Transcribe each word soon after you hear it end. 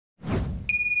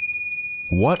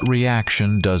What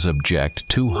reaction does Object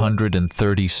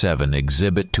 237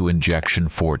 exhibit to injection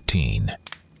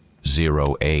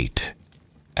 1408?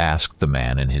 Asked the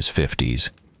man in his 50s,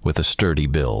 with a sturdy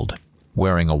build,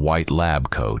 wearing a white lab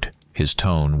coat, his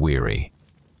tone weary.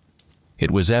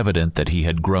 It was evident that he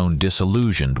had grown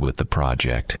disillusioned with the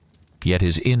project, yet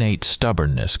his innate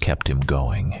stubbornness kept him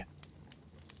going.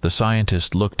 The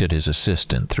scientist looked at his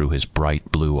assistant through his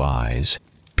bright blue eyes,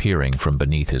 peering from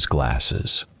beneath his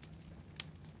glasses.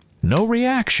 No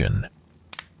reaction.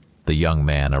 The young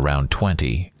man, around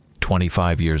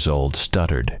 25 years old,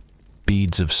 stuttered,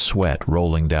 beads of sweat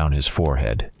rolling down his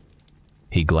forehead.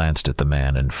 He glanced at the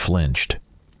man and flinched,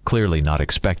 clearly not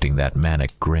expecting that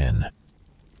manic grin.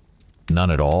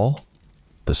 None at all?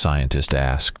 The scientist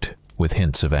asked, with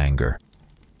hints of anger.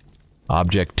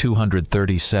 Object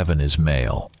 237 is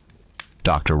male.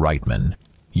 Dr. Reitman,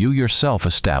 you yourself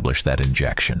established that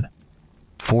injection.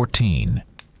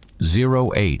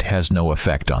 1408 has no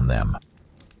effect on them.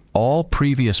 All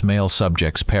previous male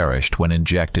subjects perished when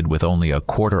injected with only a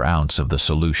quarter ounce of the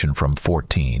solution from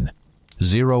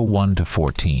 1401 to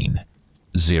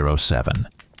 1407.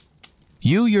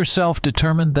 You yourself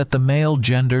determined that the male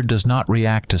gender does not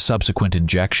react to subsequent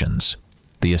injections,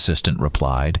 the assistant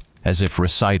replied, as if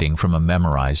reciting from a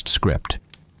memorized script.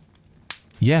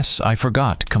 Yes, I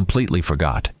forgot, completely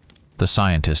forgot. The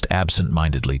scientist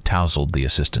absent-mindedly tousled the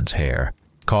assistant's hair,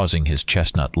 causing his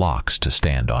chestnut locks to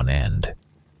stand on end.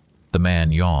 The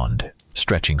man yawned,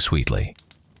 stretching sweetly.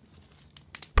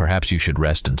 Perhaps you should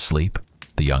rest and sleep,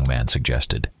 the young man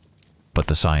suggested, but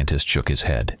the scientist shook his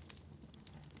head.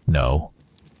 No,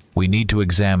 we need to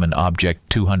examine Object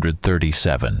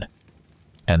 237,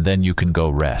 and then you can go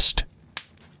rest.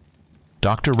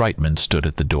 Dr. Reitman stood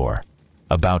at the door,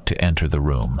 about to enter the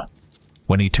room,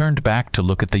 when he turned back to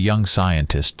look at the young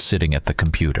scientist sitting at the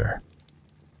computer.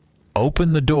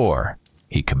 Open the door,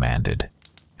 he commanded,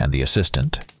 and the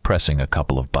assistant, pressing a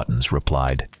couple of buttons,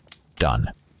 replied,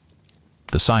 Done.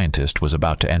 The scientist was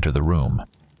about to enter the room,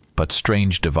 but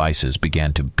strange devices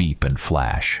began to beep and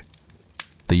flash.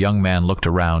 The young man looked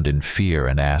around in fear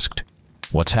and asked,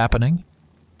 What's happening?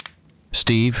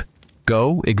 Steve,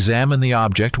 go examine the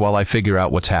object while I figure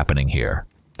out what's happening here,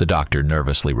 the doctor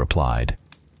nervously replied.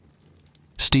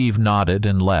 Steve nodded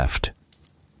and left.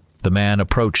 The man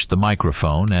approached the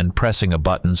microphone and, pressing a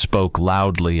button, spoke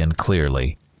loudly and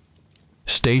clearly.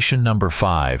 Station number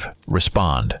 5,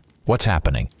 respond. What's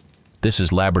happening? This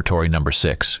is laboratory number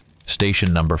 6.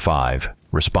 Station number 5,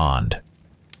 respond.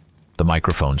 The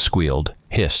microphone squealed,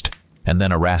 hissed, and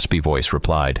then a raspy voice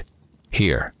replied,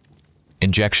 Here.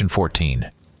 Injection 14.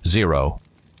 0.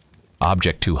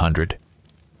 Object 200.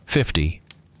 50.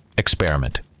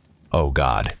 Experiment. Oh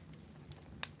God.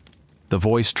 The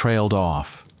voice trailed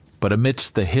off, but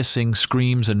amidst the hissing,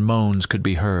 screams and moans could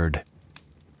be heard.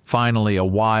 Finally, a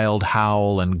wild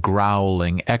howl and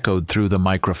growling echoed through the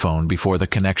microphone before the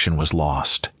connection was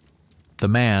lost. The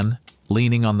man,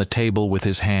 leaning on the table with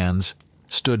his hands,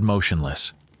 stood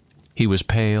motionless. He was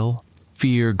pale,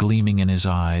 fear gleaming in his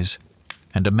eyes,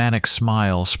 and a manic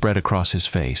smile spread across his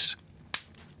face.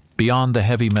 Beyond the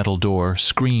heavy metal door,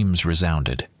 screams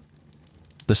resounded.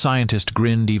 The scientist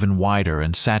grinned even wider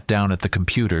and sat down at the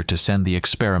computer to send the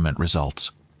experiment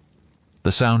results.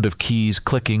 The sound of keys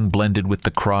clicking blended with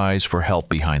the cries for help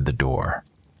behind the door.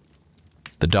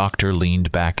 The doctor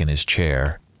leaned back in his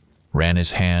chair, ran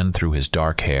his hand through his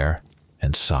dark hair,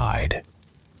 and sighed.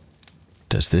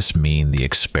 Does this mean the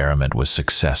experiment was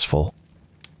successful?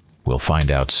 We'll find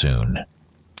out soon.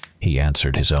 He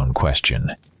answered his own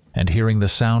question, and hearing the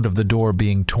sound of the door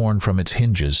being torn from its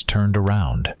hinges, turned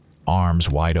around, arms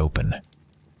wide open.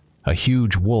 A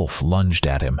huge wolf lunged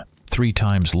at him, 3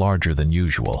 times larger than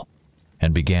usual,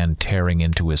 and began tearing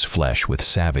into his flesh with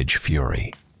savage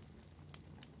fury.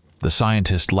 The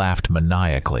scientist laughed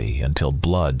maniacally until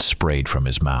blood sprayed from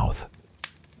his mouth.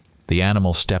 The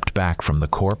animal stepped back from the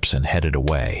corpse and headed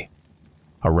away.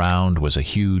 Around was a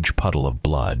huge puddle of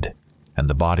blood, and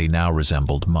the body now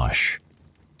resembled mush.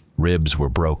 Ribs were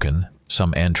broken,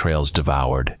 some entrails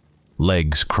devoured,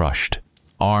 legs crushed,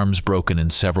 arms broken in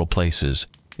several places,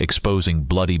 exposing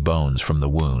bloody bones from the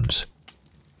wounds.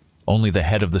 Only the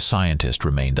head of the scientist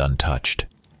remained untouched.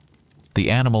 The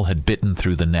animal had bitten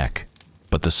through the neck,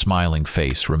 but the smiling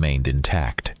face remained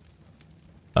intact.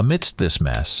 Amidst this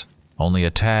mess, only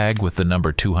a tag with the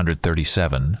number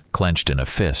 237, clenched in a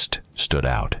fist, stood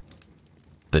out.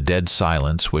 The dead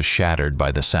silence was shattered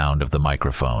by the sound of the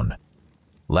microphone.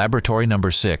 Laboratory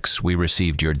number 6, we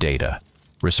received your data.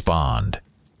 Respond.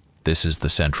 This is the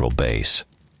central base.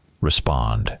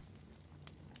 Respond.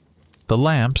 The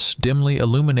lamps, dimly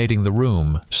illuminating the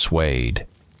room, swayed.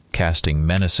 casting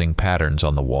menacing patterns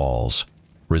on the walls,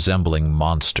 resembling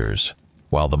monsters,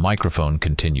 while the microphone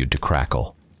continued to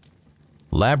crackle.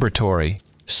 Laboratory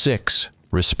 6,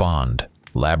 respond.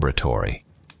 Laboratory.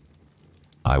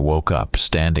 I woke up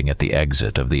standing at the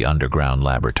exit of the underground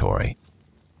laboratory.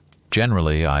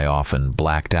 Generally, I often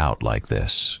blacked out like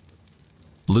this,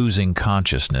 losing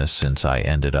consciousness since I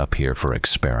ended up here for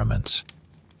experiments.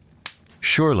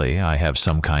 Surely I have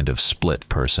some kind of split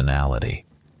personality.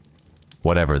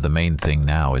 Whatever, the main thing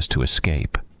now is to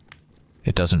escape.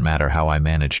 It doesn't matter how I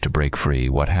managed to break free,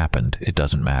 what happened, it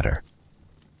doesn't matter.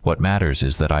 What matters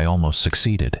is that I almost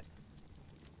succeeded.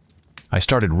 I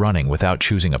started running without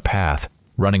choosing a path,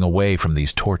 running away from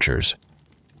these tortures.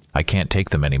 I can't take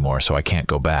them anymore, so I can't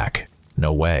go back.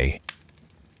 No way.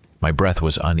 My breath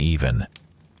was uneven.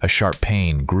 A sharp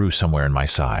pain grew somewhere in my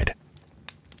side.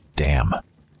 Damn.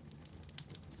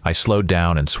 I slowed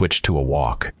down and switched to a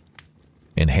walk.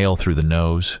 Inhale through the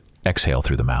nose, exhale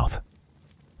through the mouth.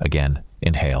 Again,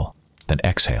 inhale, then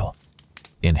exhale.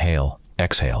 Inhale,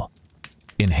 exhale.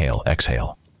 Inhale,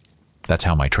 exhale. That's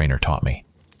how my trainer taught me.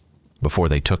 Before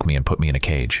they took me and put me in a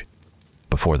cage.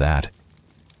 Before that.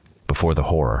 Before the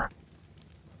horror.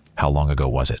 How long ago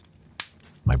was it?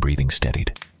 My breathing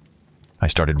steadied. I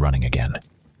started running again,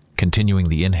 continuing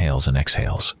the inhales and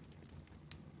exhales.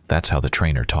 That's how the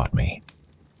trainer taught me.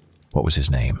 What was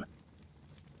his name?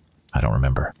 I don't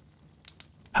remember.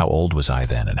 How old was I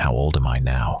then, and how old am I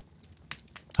now?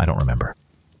 I don't remember.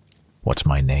 What's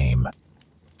my name?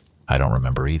 I don't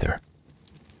remember either.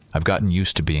 I've gotten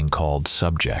used to being called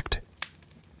subject.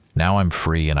 Now I'm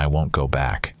free and I won't go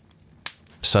back.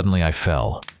 Suddenly I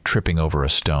fell, tripping over a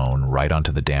stone right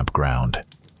onto the damp ground.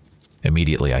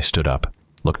 Immediately I stood up,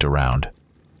 looked around.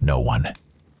 No one.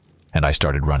 And I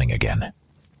started running again.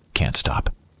 Can't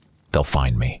stop. They'll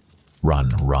find me. Run,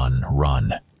 run,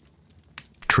 run.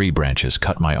 Tree branches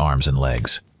cut my arms and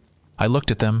legs. I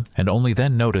looked at them and only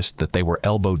then noticed that they were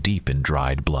elbow deep in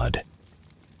dried blood.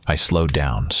 I slowed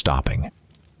down, stopping.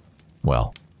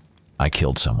 Well, I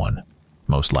killed someone,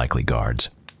 most likely guards.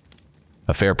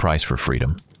 A fair price for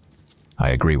freedom. I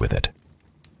agree with it.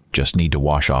 Just need to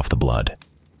wash off the blood.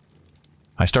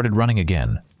 I started running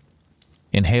again.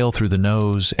 Inhale through the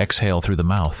nose, exhale through the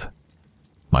mouth.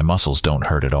 My muscles don't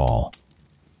hurt at all.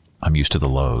 I'm used to the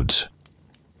loads.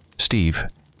 Steve,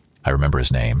 I remember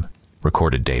his name,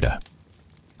 recorded data.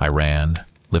 I ran,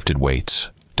 lifted weights,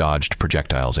 dodged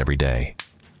projectiles every day.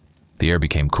 The air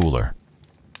became cooler.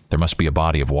 There must be a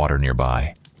body of water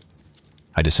nearby.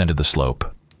 I descended the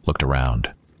slope, looked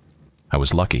around. I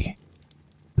was lucky.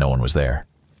 No one was there,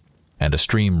 and a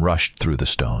stream rushed through the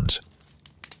stones.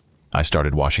 I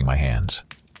started washing my hands.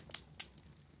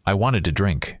 I wanted to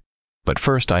drink, but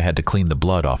first I had to clean the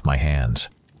blood off my hands.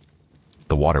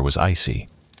 The water was icy,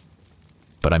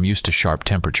 but I'm used to sharp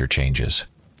temperature changes.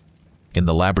 In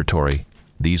the laboratory,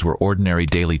 these were ordinary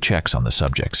daily checks on the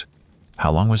subjects.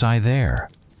 How long was I there?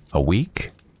 A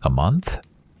week? A month?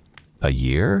 A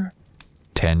year?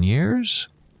 10 years?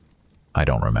 I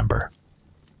don't remember.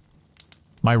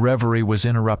 My reverie was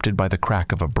interrupted by the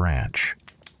crack of a branch.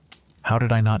 How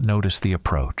did I not notice the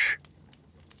approach?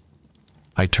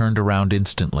 I turned around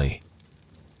instantly.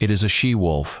 It is a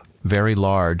she-wolf, very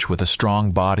large, with a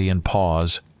strong body and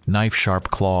paws,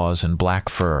 knife-sharp claws, and black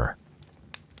fur.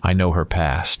 I know her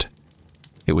past.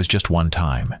 It was just one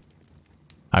time.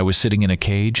 I was sitting in a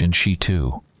cage, and she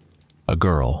too. A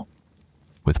girl,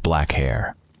 with black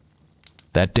hair.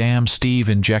 That damn Steve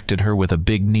injected her with a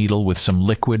big needle with some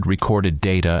liquid, recorded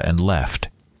data, and left.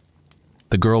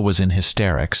 The girl was in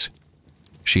hysterics.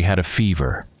 She had a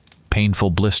fever.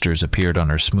 Painful blisters appeared on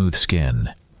her smooth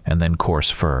skin, and then coarse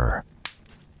fur.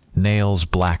 Nails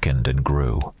blackened and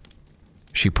grew.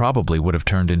 She probably would have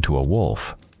turned into a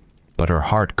wolf, but her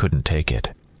heart couldn't take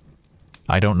it.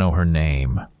 I don't know her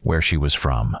name, where she was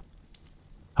from.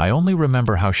 I only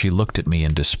remember how she looked at me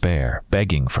in despair,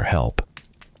 begging for help.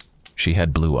 She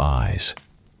had blue eyes.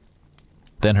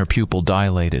 Then her pupil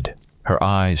dilated, her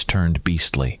eyes turned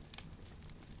beastly.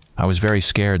 I was very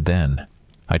scared then.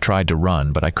 I tried to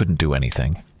run, but I couldn't do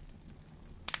anything.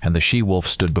 And the she-wolf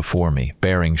stood before me,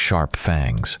 bearing sharp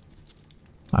fangs.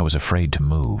 I was afraid to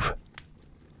move.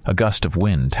 A gust of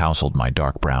wind tousled my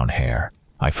dark brown hair.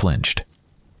 I flinched.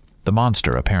 The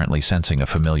monster, apparently sensing a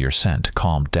familiar scent,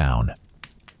 calmed down.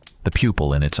 The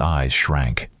pupil in its eyes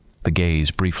shrank. The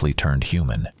gaze briefly turned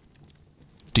human.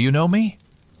 "Do you know me?"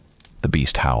 The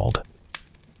beast howled.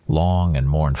 Long and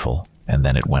mournful, and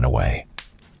then it went away.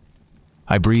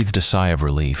 I breathed a sigh of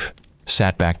relief,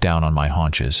 sat back down on my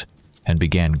haunches, and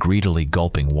began greedily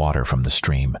gulping water from the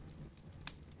stream.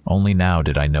 Only now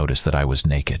did I notice that I was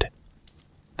naked.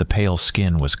 The pale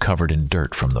skin was covered in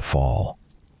dirt from the fall.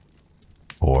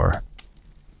 Or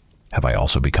have I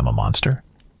also become a monster?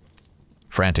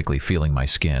 Frantically feeling my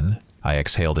skin, I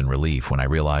exhaled in relief when I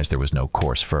realized there was no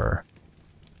coarse fur.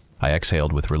 I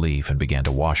exhaled with relief and began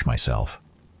to wash myself.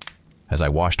 As I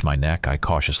washed my neck, I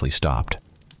cautiously stopped.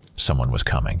 Someone was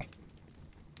coming.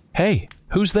 "Hey,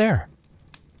 who's there?"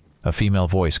 A female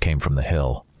voice came from the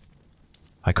hill.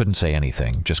 I couldn't say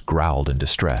anything, just growled in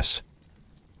distress.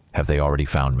 Have they already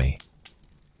found me?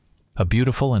 A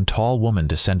beautiful and tall woman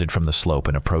descended from the slope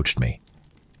and approached me.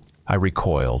 I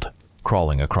recoiled,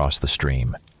 crawling across the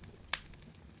stream.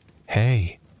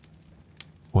 "Hey,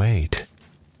 wait,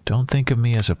 don't think of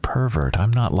me as a pervert,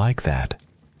 I'm not like that.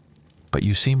 But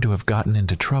you seem to have gotten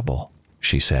into trouble,"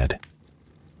 she said.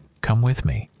 "Come with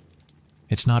me.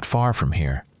 It's not far from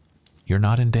here. You're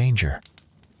not in danger."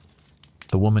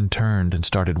 The woman turned and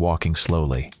started walking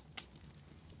slowly.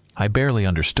 I barely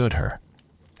understood her.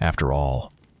 After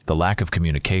all, the lack of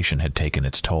communication had taken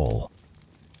its toll.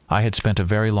 I had spent a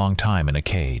very long time in a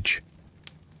cage.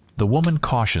 The woman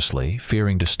cautiously,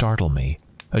 fearing to startle me,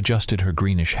 adjusted her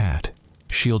greenish hat,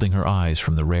 shielding her eyes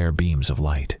from the rare beams of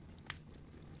light.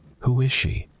 Who is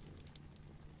she?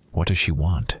 What does she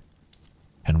want?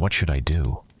 And what should I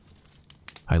do?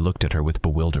 I looked at her with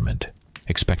bewilderment,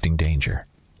 expecting danger.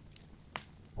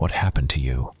 "What happened to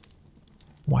you?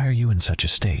 Why are you in such a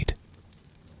state?"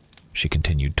 She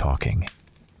continued talking,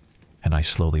 and I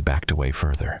slowly backed away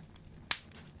further.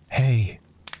 "Hey,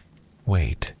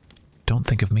 wait, don't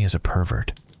think of me as a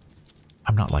pervert.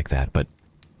 I'm not like that, but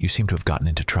you seem to have gotten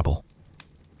into trouble,"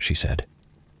 she said.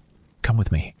 "Come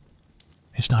with me.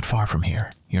 It's not far from here.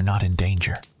 You're not in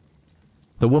danger."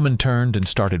 The woman turned and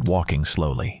started walking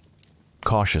slowly.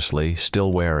 Cautiously,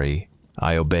 still wary,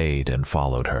 I obeyed and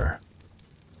followed her.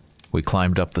 We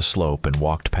climbed up the slope and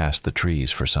walked past the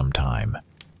trees for some time.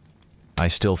 I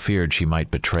still feared she might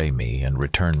betray me and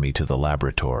return me to the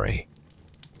laboratory.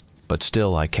 But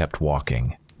still I kept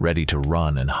walking, ready to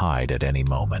run and hide at any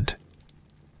moment.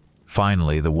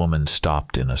 Finally, the woman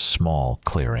stopped in a small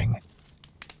clearing.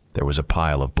 There was a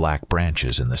pile of black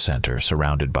branches in the center,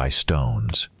 surrounded by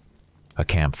stones. A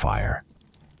campfire.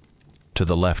 To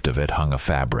the left of it hung a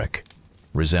fabric,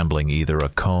 resembling either a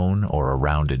cone or a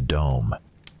rounded dome.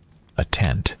 A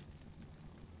tent.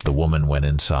 The woman went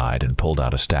inside and pulled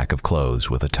out a stack of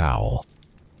clothes with a towel.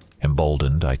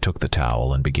 Emboldened, I took the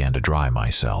towel and began to dry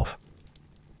myself.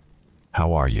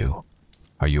 "How are you?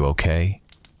 Are you okay?"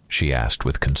 she asked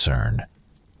with concern.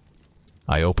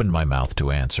 I opened my mouth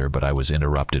to answer, but I was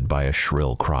interrupted by a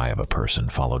shrill cry of a person,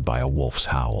 followed by a wolf's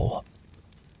howl.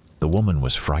 The woman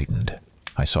was frightened.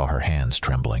 I saw her hands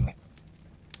trembling.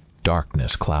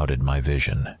 Darkness clouded my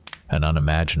vision. An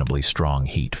unimaginably strong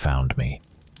heat found me.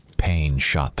 Pain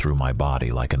shot through my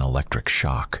body like an electric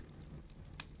shock.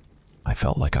 I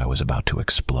felt like I was about to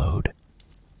explode.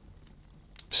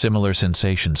 Similar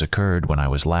sensations occurred when I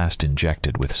was last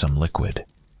injected with some liquid.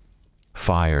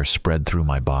 Fire spread through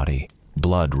my body.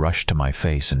 Blood rushed to my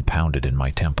face and pounded in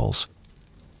my temples.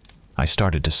 I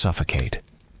started to suffocate.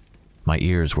 My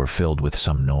ears were filled with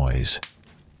some noise.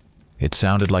 It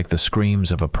sounded like the screams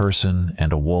of a person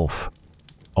and a wolf,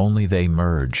 only they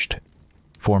merged,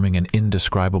 forming an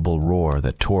indescribable roar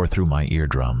that tore through my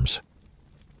eardrums.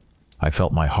 I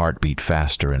felt my heart beat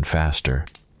faster and faster,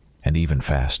 and even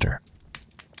faster.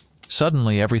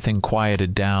 Suddenly everything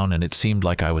quieted down and it seemed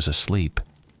like I was asleep.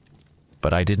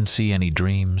 But I didn't see any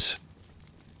dreams.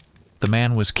 The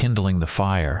man was kindling the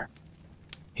fire.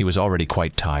 He was already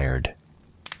quite tired.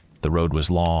 The road was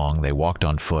long, they walked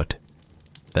on foot,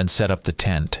 then set up the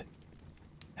tent.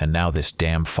 And now this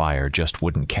damn fire just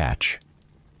wouldn't catch.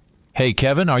 "Hey,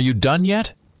 Kevin, are you done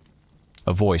yet?"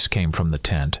 A voice came from the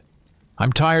tent.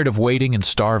 "I'm tired of waiting and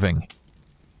starving."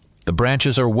 "The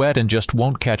branches are wet and just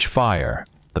won't catch fire,"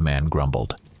 the man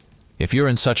grumbled. "If you're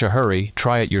in such a hurry,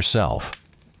 try it yourself."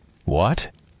 "What?"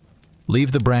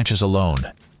 "Leave the branches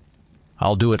alone.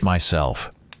 I'll do it myself."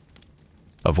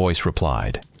 A voice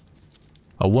replied.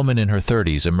 A woman in her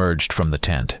 30s emerged from the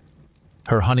tent.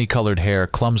 Her honey-colored hair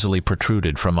clumsily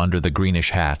protruded from under the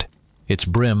greenish hat, its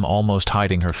brim almost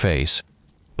hiding her face,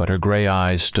 but her gray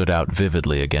eyes stood out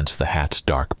vividly against the hat's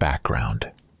dark background.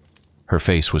 Her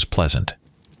face was pleasant.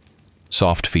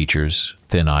 Soft features,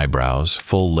 thin eyebrows,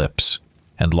 full lips,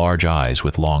 and large eyes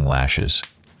with long lashes.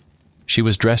 She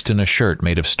was dressed in a shirt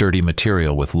made of sturdy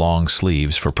material with long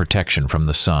sleeves for protection from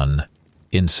the sun,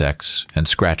 insects, and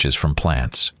scratches from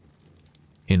plants.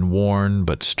 In worn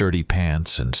but sturdy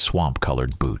pants and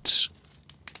swamp-colored boots.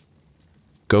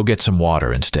 "Go get some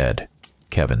water instead,"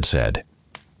 Kevin said.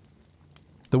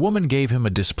 The woman gave him a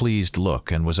displeased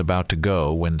look and was about to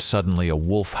go when suddenly a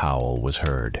wolf howl was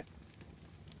heard.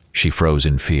 She froze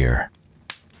in fear.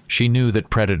 She knew that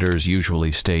predators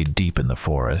usually stayed deep in the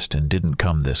forest and didn't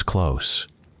come this close,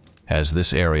 as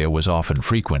this area was often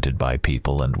frequented by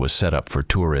people and was set up for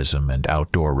tourism and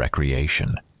outdoor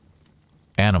recreation.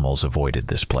 Animals avoided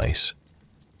this place.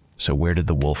 So where did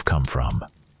the wolf come from?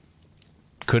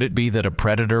 Could it be that a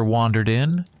predator wandered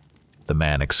in? The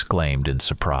man exclaimed in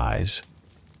surprise.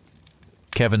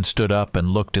 Kevin stood up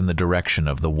and looked in the direction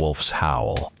of the wolf's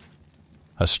howl.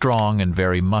 A strong and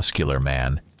very muscular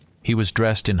man, he was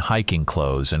dressed in hiking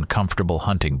clothes and comfortable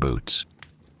hunting boots.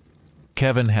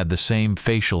 Kevin had the same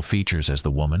facial features as the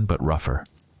woman, but rougher.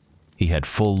 He had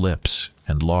full lips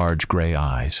and large gray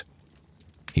eyes.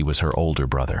 He was her older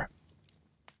brother.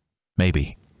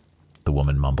 "Maybe," the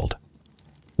woman mumbled.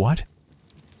 "What?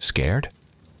 Scared?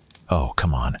 Oh,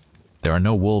 come on. There are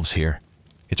no wolves here.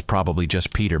 It's probably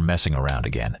just Peter messing around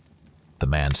again," the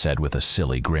man said with a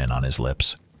silly grin on his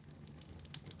lips.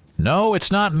 "No,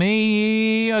 it's not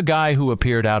me," a guy who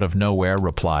appeared out of nowhere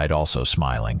replied, also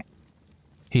smiling.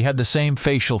 He had the same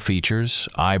facial features,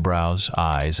 eyebrows,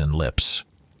 eyes, and lips.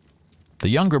 The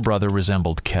younger brother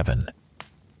resembled Kevin.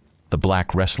 The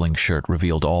black wrestling shirt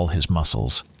revealed all his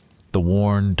muscles. The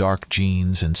worn, dark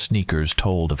jeans and sneakers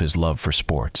told of his love for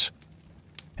sports,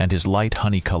 and his light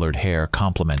honey-colored hair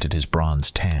complemented his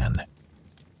bronze tan.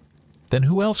 Then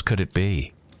who else could it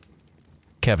be?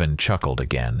 Kevin chuckled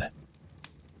again.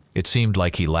 It seemed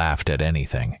like he laughed at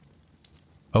anything.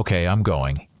 "Okay, I'm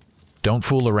going. Don't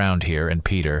fool around here, and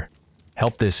Peter,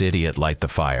 help this idiot light the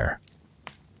fire."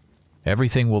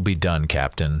 "Everything will be done,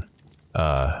 Captain.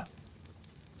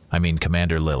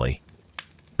 Commander Lily,"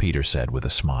 Peter said with a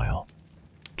smile.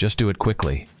 "Just do it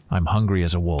quickly. I'm hungry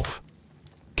as a wolf."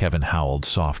 Kevin howled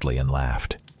softly and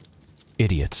laughed.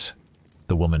 "Idiots,"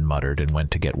 the woman muttered and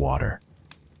went to get water.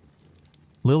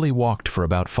 Lily walked for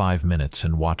about 5 minutes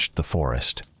and watched the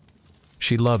forest.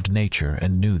 She loved nature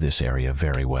and knew this area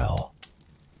very well.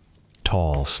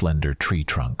 Tall, slender tree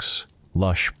trunks,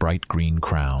 lush, bright green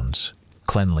crowns,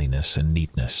 cleanliness and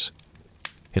neatness.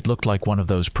 It looked like one of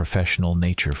those professional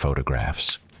nature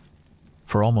photographs.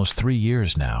 For almost 3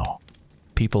 years now,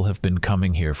 people have been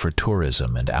coming here for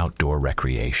tourism and outdoor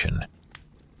recreation.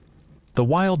 The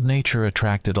wild nature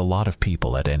attracted a lot of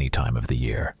people at any time of the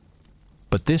year.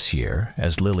 But this year,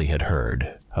 as Lily had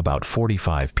heard, about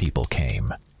 45 people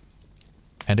came.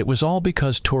 And it was all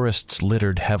because tourists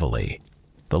littered heavily.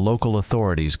 The local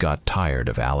authorities got tired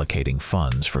of allocating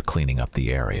funds for cleaning up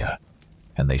the area,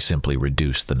 and they simply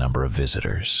reduced the number of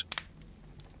visitors.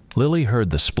 Lily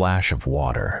heard the splash of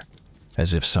water,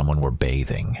 as if someone were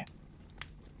bathing.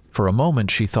 For a moment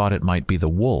she thought it might be the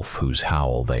wolf whose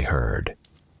howl they heard,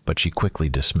 but she quickly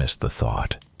dismissed the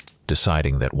thought,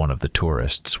 deciding that one of the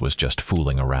tourists was just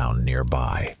fooling around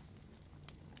nearby.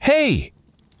 "Hey!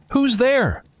 Who's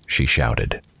there?" she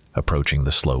shouted, approaching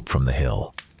the slope from the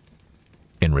hill.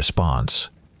 In response,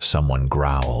 someone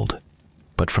growled,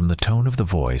 but from the tone of the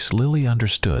voice, Lily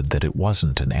understood that it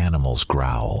wasn't an animal's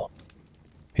growl.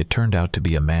 It turned out to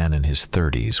be a man in his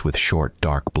 30s with short,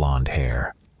 dark blonde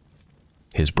hair.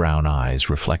 His brown eyes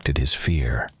reflected his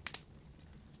fear.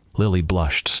 Lily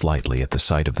blushed slightly at the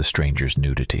sight of the stranger's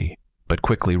nudity, but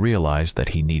quickly realized that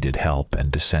he needed help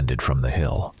and descended from the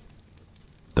hill.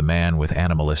 The man with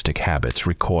animalistic habits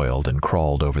recoiled and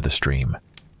crawled over the stream.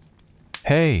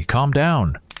 "Hey, calm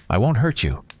down. I won't hurt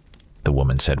you," the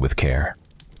woman said with care.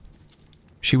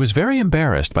 She was very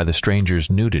embarrassed by the stranger's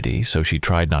nudity, so she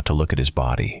tried not to look at his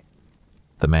body.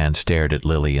 The man stared at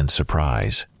Lily in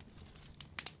surprise.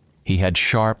 He had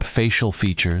sharp facial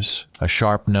features, a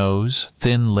sharp nose,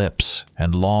 thin lips,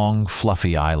 and long,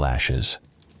 fluffy eyelashes.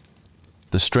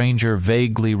 The stranger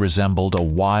vaguely resembled a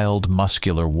wild,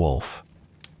 muscular wolf.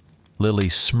 Lily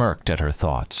smirked at her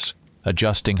thoughts,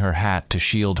 adjusting her hat to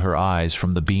shield her eyes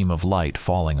from the beam of light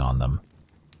falling on them.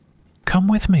 "Come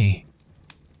with me,"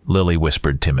 Lily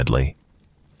whispered timidly.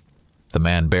 The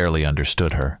man barely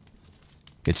understood her.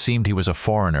 It seemed he was a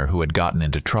foreigner who had gotten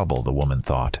into trouble, the woman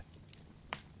thought.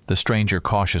 The stranger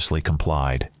cautiously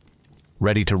complied,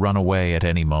 ready to run away at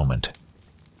any moment.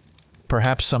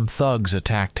 Perhaps some thugs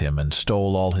attacked him and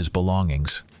stole all his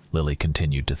belongings, Lily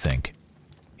continued to think.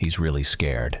 He's really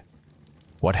scared.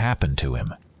 What happened to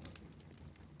him?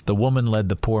 The woman led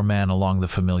the poor man along the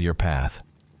familiar path.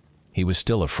 He was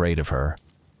still afraid of her,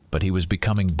 but he was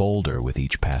becoming bolder with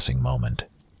each passing moment.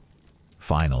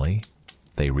 Finally,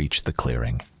 they reached the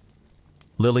clearing.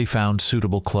 Lily found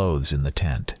suitable clothes in the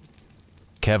tent.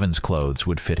 Kevin's clothes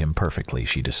would fit him perfectly,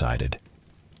 she decided.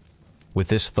 With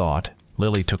this thought,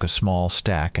 Lily took a small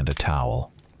stack and a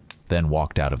towel, then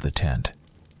walked out of the tent,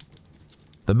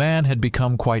 The man had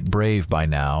become quite brave by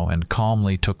now and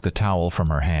calmly took the towel from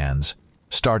her hands,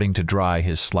 starting to dry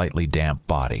his slightly damp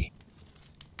body.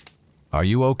 "Are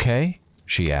you okay?"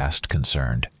 she asked,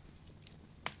 concerned.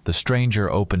 The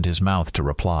stranger opened his mouth to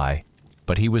reply,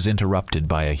 but he was interrupted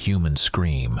by a human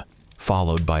scream,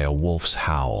 followed by a wolf's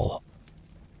howl.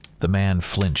 The man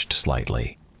flinched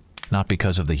slightly, not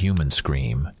because of the human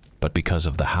scream, but because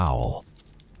of the howl.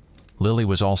 Lily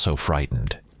was also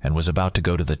frightened and was about to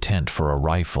go to the tent for a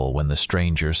rifle when the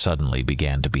stranger suddenly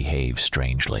began to behave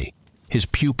strangely. His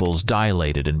pupils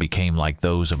dilated and became like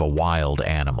those of a wild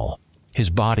animal. His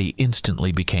body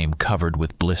instantly became covered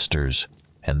with blisters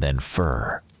and then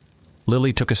fur.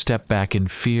 Lily took a step back in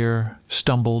fear,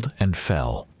 stumbled, and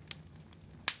fell.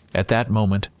 At that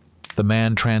moment, the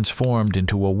man transformed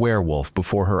into a werewolf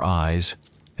before her eyes,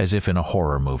 as if in a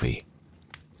horror movie.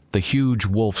 The huge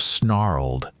wolf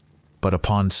snarled, but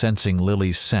upon sensing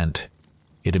Lily's scent,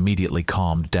 it immediately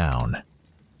calmed down.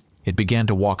 It began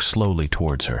to walk slowly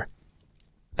towards her.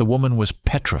 The woman was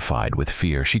petrified with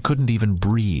fear. She couldn't even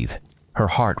breathe. Her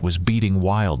heart was beating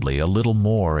wildly. A little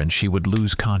more and she would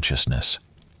lose consciousness.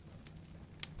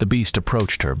 The beast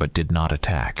approached her but did not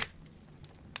attack.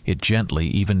 It gently,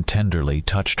 even tenderly,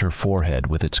 touched her forehead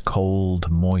with its cold,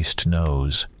 moist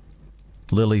nose.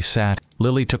 Lily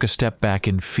took a step back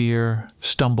in fear,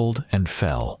 stumbled, and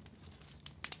fell.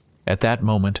 At that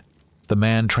moment, the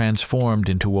man transformed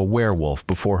into a werewolf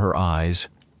before her eyes,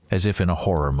 as if in a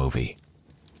horror movie.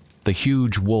 The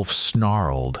huge wolf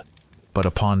snarled, but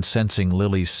upon sensing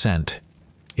Lily's scent,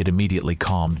 it immediately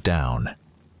calmed down.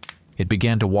 It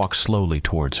began to walk slowly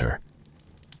towards her.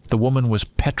 The woman was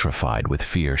petrified with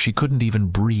fear. She couldn't even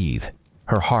breathe.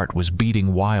 Her heart was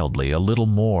beating wildly. A little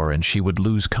more and she would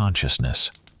lose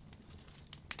consciousness.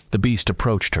 The beast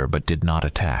approached her but did not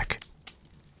attack.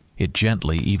 It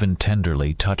gently, even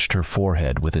tenderly, touched her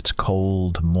forehead with its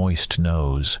cold, moist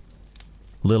nose.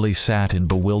 Lily sat in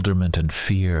bewilderment and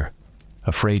fear,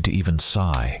 afraid to even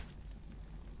sigh.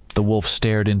 The wolf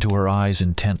stared into her eyes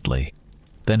intently,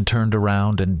 then turned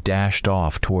around and dashed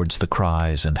off towards the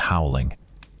cries and howling.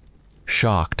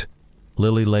 Shocked,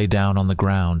 Lily lay down on the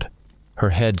ground,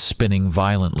 her head spinning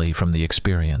violently from the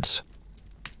experience.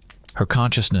 Her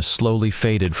consciousness slowly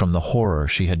faded from the horror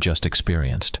she had just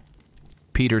experienced.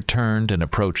 Peter turned and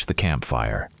approached the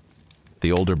campfire.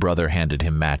 The older brother handed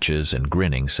him matches and,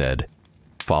 grinning, said,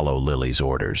 "Follow Lily's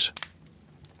orders.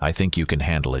 I think you can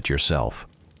handle it yourself.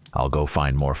 I'll go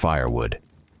find more firewood,"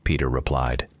 Peter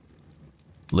replied.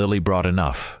 "Lily brought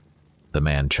enough," the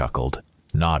man chuckled,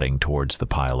 nodding towards the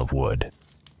pile of wood.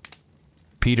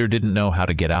 Peter didn't know how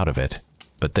to get out of it,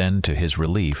 but then, to his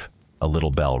relief, a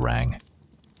little bell rang.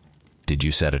 "Did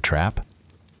you set a trap?"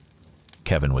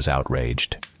 Kevin was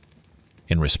outraged.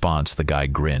 In response, the guy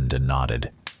grinned and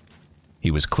nodded. He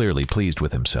was clearly pleased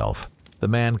with himself. The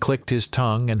man clicked his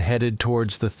tongue and headed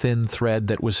towards the thin thread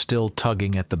that was still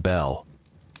tugging at the bell.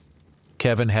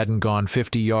 Kevin hadn't gone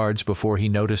 50 yards before he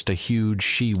noticed a huge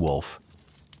she-wolf.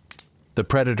 The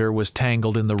predator was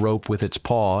tangled in the rope with its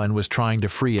paw and was trying to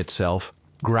free itself,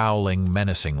 growling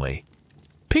menacingly.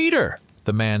 "Peter!"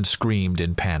 the man screamed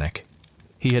in panic.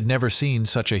 He had never seen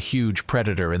such a huge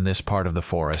predator in this part of the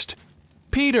forest.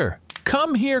 "Peter,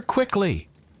 come here quickly!"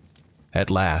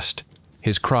 At last,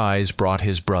 his cries brought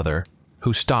his brother,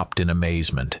 who stopped in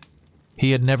amazement.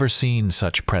 He had never seen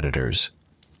such predators,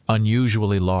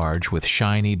 unusually large with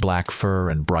shiny black fur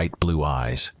and bright blue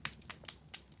eyes.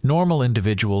 Normal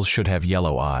individuals should have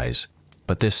yellow eyes,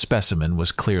 but this specimen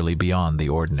was clearly beyond the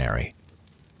ordinary.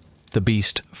 The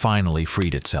beast finally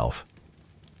freed itself.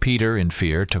 Peter, in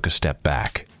fear, took a step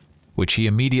back, which he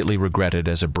immediately regretted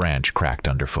as a branch cracked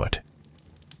underfoot.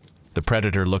 The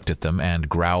predator looked at them and,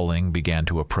 growling, began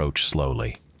to approach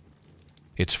slowly.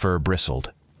 Its fur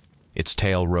bristled, its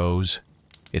tail rose,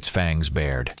 its fangs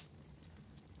bared.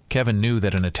 Kevin knew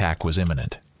that an attack was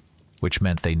imminent, which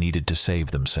meant they needed to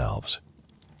save themselves.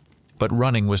 But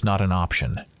running was not an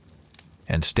option,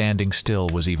 and standing still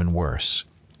was even worse.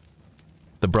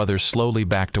 The brothers slowly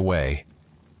backed away,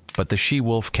 but the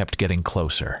she-wolf kept getting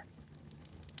closer.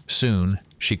 Soon,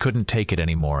 she couldn't take it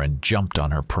anymore and jumped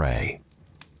on her prey.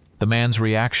 The man's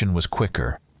reaction was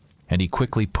quicker, and he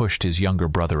quickly pushed his younger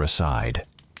brother aside.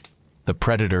 The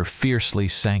predator fiercely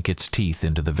sank its teeth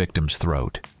into the victim's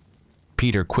throat.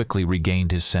 Peter quickly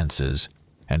regained his senses,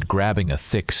 and grabbing a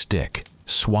thick stick,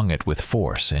 swung it with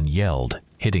force and yelled,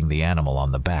 hitting the animal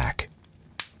on the back.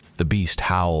 The beast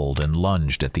howled and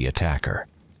lunged at the attacker.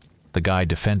 The guy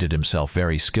defended himself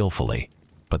very skillfully,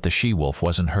 but the she-wolf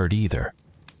wasn't hurt either.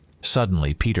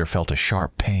 Suddenly, Peter felt a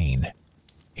sharp pain.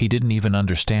 He didn't even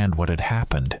understand what had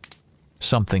happened.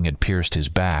 Something had pierced his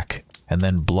back, and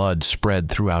then blood spread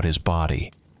throughout his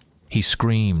body. He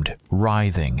screamed,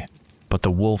 writhing, but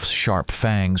the wolf's sharp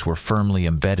fangs were firmly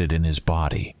embedded in his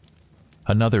body.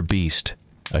 Another beast,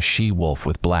 a she-wolf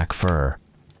with black fur,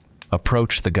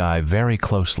 approached the guy very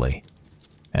closely,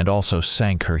 and also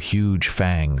sank her huge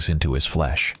fangs into his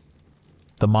flesh.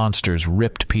 The monsters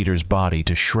ripped Peter's body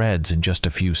to shreds in just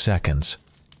a few seconds.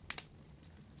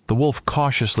 The wolf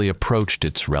cautiously approached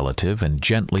its relative and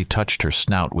gently touched her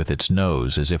snout with its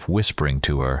nose as if whispering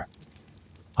to her.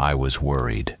 I was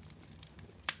worried.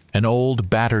 An old,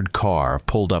 battered car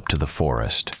pulled up to the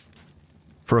forest.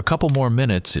 For a couple more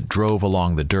minutes it drove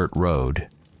along the dirt road,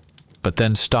 but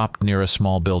then stopped near a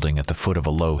small building at the foot of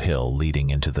a low hill leading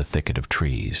into the thicket of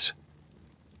trees.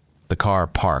 The car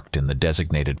parked in the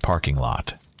designated parking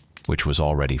lot, which was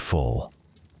already full.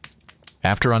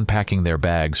 After unpacking their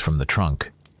bags from the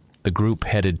trunk, the group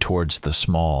headed towards the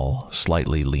small,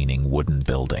 slightly leaning wooden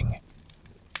building.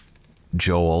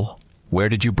 Joel, where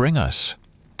did you bring us?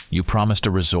 You promised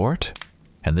a resort?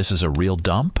 And this is a real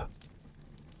dump?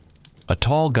 A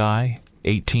tall guy,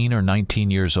 18 or 19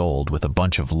 years old, with a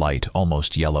bunch of light,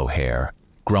 almost yellow hair,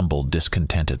 grumbled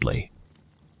discontentedly.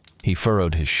 He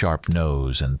furrowed his sharp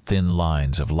nose and thin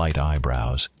lines of light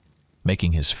eyebrows,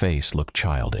 making his face look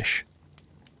childish.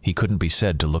 He couldn't be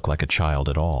said to look like a child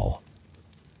at all.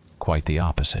 Quite the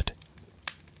opposite.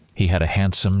 He had a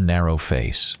handsome, narrow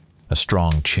face, a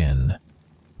strong chin,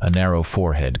 a narrow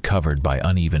forehead covered by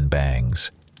uneven bangs,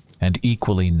 and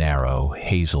equally narrow,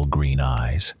 hazel-green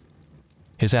eyes.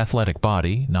 His athletic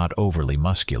body, not overly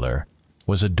muscular,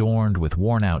 was adorned with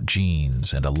worn-out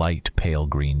jeans and a light pale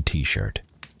green t-shirt.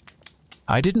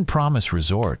 I didn't promise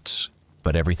resorts,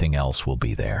 but everything else will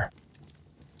be there.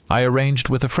 I arranged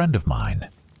with a friend of mine.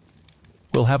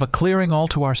 We'll have a clearing all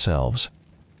to ourselves,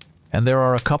 and there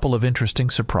are a couple of interesting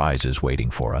surprises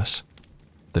waiting for us,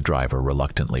 the driver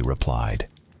reluctantly replied.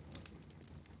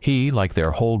 He, like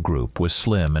their whole group, was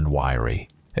slim and wiry,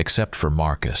 except for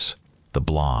Marcus, the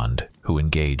blonde, who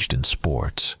engaged in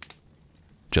sports.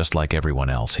 Just like everyone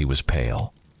else, he was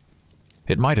pale.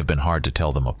 It might have been hard to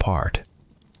tell them apart,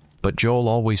 but Joel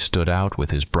always stood out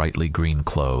with his brightly green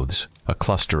clothes, a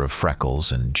cluster of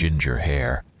freckles and ginger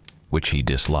hair, which he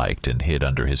disliked and hid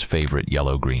under his favorite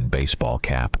yellow-green baseball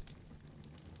cap.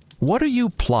 "What are you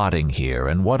plotting here,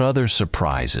 and what other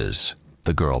surprises?"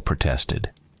 the girl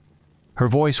protested. Her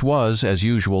voice was, as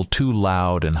usual, too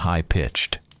loud and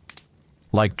high-pitched.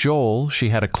 Like Joel, she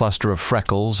had a cluster of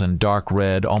freckles and dark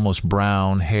red, almost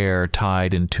brown hair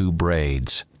tied in 2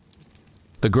 braids.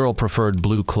 The girl preferred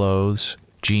blue clothes,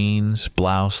 jeans,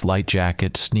 blouse, light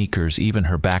jacket, sneakers, even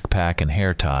her backpack and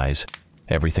hair ties.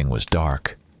 Everything was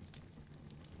dark.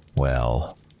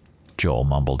 Well, Joel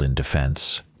mumbled in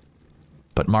defense.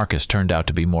 But Marcus turned out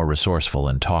to be more resourceful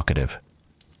and talkative.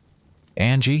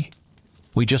 "Angie,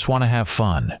 we just want to have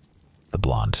fun," the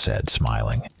blonde said,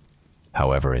 smiling.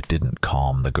 However, it didn't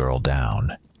calm the girl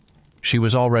down. She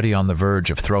was already on the verge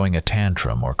of throwing a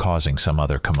tantrum or causing some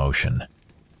other commotion.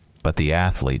 But the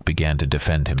athlete began to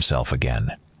defend himself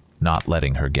again, not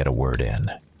letting her get a word in.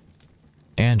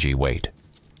 "Angie, wait.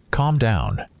 Calm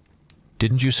down.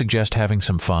 Didn't you suggest having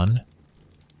some fun?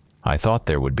 I thought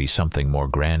there would be something more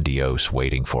grandiose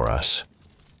waiting for us.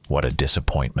 What a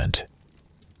disappointment."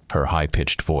 Her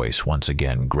high-pitched voice once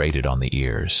again grated on the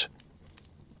ears.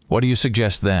 "What do you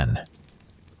suggest then?"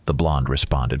 The blonde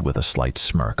responded with a slight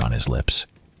smirk on his lips.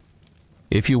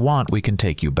 "If you want, we can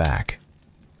take you back."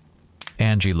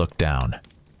 Angie looked down.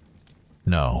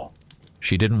 No,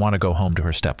 she didn't want to go home to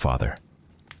her stepfather.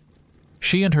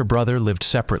 She and her brother lived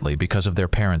separately because of their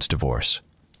parents' divorce.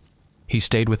 He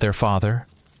stayed with their father,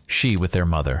 she with their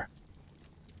mother.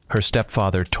 Her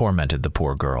stepfather tormented the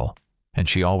poor girl, and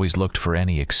she always looked for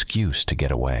any excuse to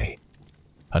get away.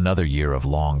 Another year of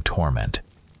long torment,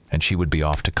 and she would be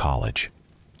off to college.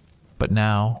 But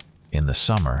now, in the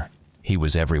summer, he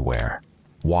was everywhere,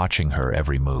 watching her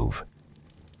every move.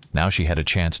 Now she had a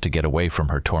chance to get away from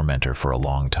her tormentor for a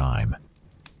long time.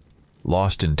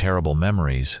 Lost in terrible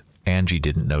memories, Angie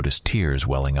didn't notice tears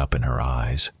welling up in her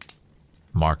eyes.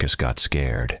 Marcus got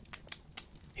scared.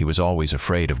 He was always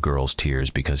afraid of girls' tears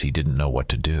because he didn't know what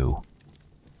to do.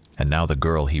 And now the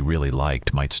girl he really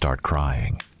liked might start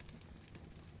crying.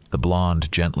 The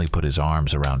blonde gently put his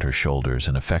arms around her shoulders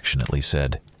and affectionately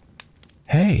said,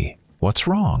 "Hey, what's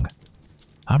wrong?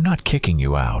 I'm not kicking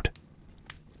you out."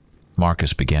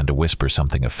 Marcus began to whisper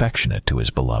something affectionate to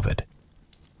his beloved.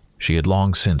 She had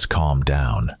long since calmed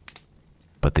down,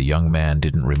 but the young man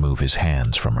didn't remove his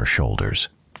hands from her shoulders.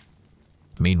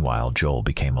 Meanwhile, Joel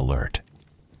became alert.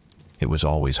 It was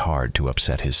always hard to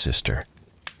upset his sister.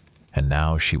 and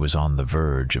now she was on the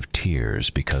verge of tears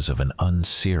because of an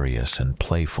unserious and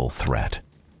playful threat.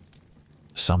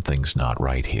 Something's not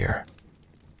right here,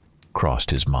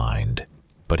 crossed his mind,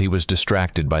 but he was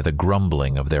distracted by the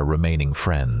grumbling of their remaining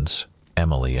friends,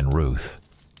 Emily and Ruth.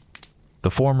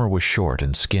 The former was short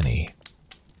and skinny.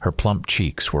 Her plump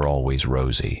cheeks were always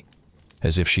rosy,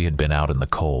 as if she had been out in the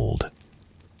cold.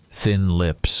 Thin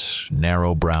lips,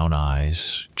 narrow brown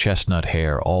eyes, chestnut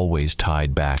hair always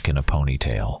tied back in a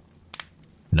ponytail.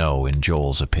 No, in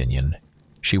Joel's opinion,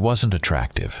 she wasn't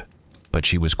attractive, but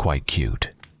she was quite cute.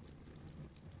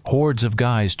 Hordes of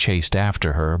guys chased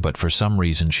after her, but for some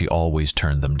reason she always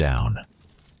turned them down.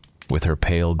 With her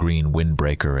pale green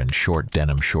windbreaker and short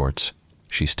denim shorts,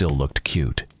 she still looked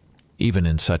cute, even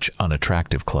in such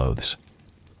unattractive clothes.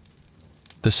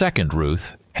 The second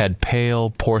Ruth had pale,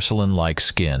 porcelain-like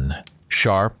skin,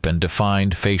 sharp and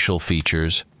defined facial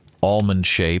features,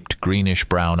 almond-shaped,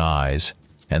 greenish-brown eyes,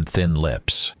 and thin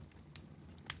lips.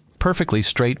 Perfectly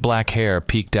straight black hair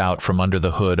peeked out from under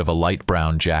the hood of a light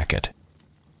brown jacket.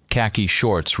 Khaki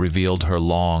shorts revealed her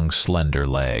long, slender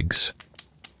legs.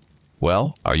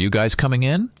 "Well, are you guys coming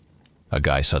in?" a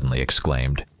guy suddenly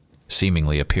exclaimed,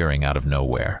 seemingly appearing out of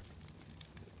nowhere.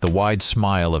 The wide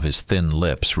smile of his thin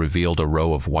lips revealed a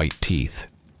row of white teeth.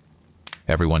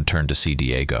 Everyone turned to see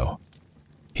Diego.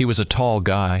 He was a tall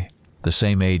guy, the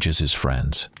same age as his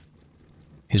friends.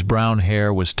 His brown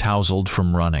hair was tousled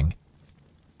from running.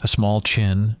 A small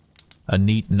chin, a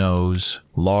neat nose,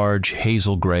 large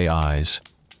hazel gray eyes.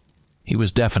 He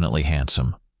was definitely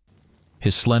handsome.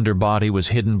 His slender body was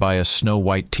hidden by a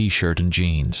snow-white t-shirt and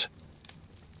jeans.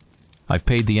 "I've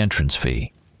paid the entrance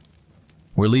fee.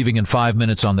 We're leaving in 5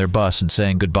 minutes on their bus and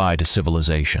saying goodbye to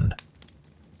civilization."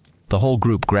 The whole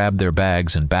group grabbed their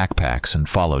bags and backpacks and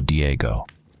followed Diego.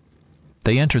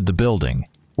 They entered the building,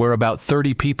 where about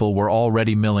 30 people were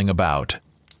already milling about,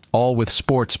 all with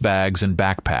sports bags and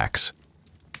backpacks.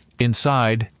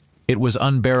 Inside, it was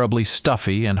unbearably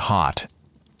stuffy and hot,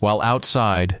 while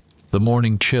outside, the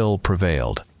morning chill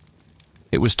prevailed.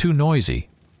 It was too noisy,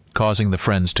 causing the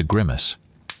friends to grimace.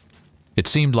 It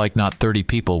seemed like not 30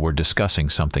 people were discussing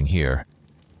something here,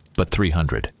 but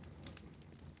 300.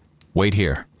 "Wait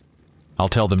here. I'll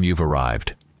tell them you've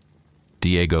arrived."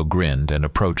 Diego grinned and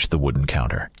approached the wooden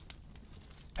counter.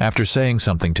 After saying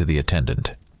something to the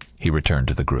attendant, he returned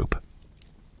to the group.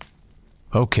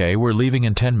 "Okay, we're leaving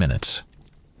in 10 minutes.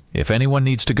 If anyone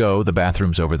needs to go, the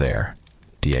bathroom's over there,"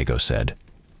 Diego said,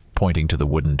 pointing to the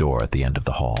wooden door at the end of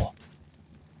the hall.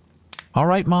 "All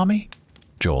right, Mommy?"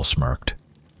 Joel smirked.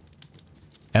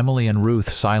 Emily and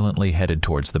Ruth silently headed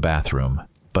towards the bathroom,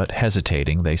 but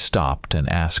hesitating, they stopped and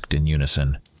asked in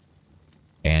unison,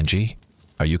 "Angie,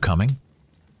 are you coming?"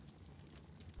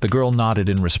 The girl nodded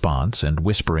in response and,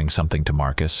 whispering something to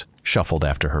Marcus, shuffled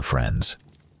after her friends.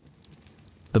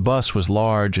 The bus was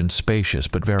large and spacious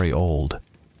but very old.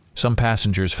 Some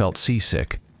passengers felt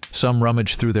seasick, some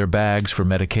rummaged through their bags for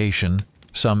medication,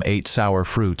 some ate sour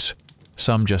fruits,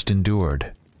 some just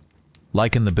endured.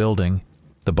 Like in the building,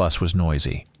 the bus was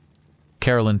noisy.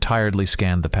 Carolyn tiredly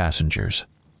scanned the passengers.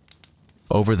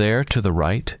 Over there, to the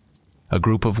right, a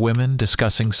group of women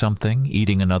discussing something,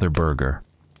 eating another burger.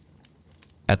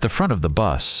 At the front of the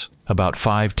bus, about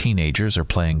 5 teenagers are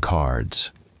playing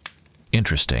cards.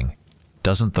 Interesting.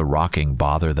 Doesn't the rocking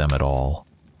bother them at all?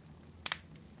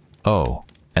 Oh,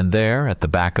 and there, at the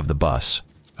back of the bus,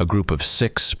 a group of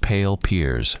 6 pale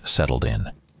peers settled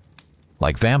in.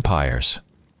 "Like vampires,"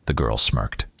 the girl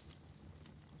smirked.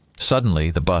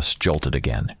 Suddenly, the bus jolted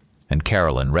again, and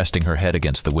Carolyn, resting her head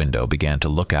against the window, began to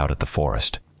look out at the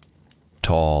forest.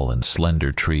 Tall and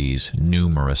slender trees,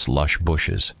 numerous lush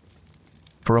bushes.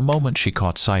 For a moment she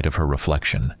caught sight of her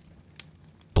reflection.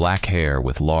 Black hair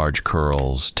with large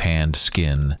curls, tanned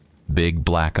skin, big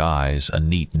black eyes, a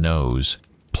neat nose,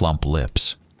 plump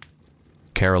lips.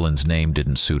 Carolyn's name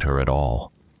didn't suit her at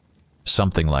all.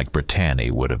 Something like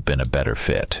Brittany would have been a better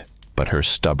fit, but her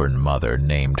stubborn mother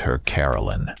named her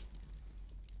Carolyn.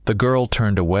 The girl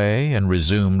turned away and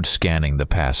resumed scanning the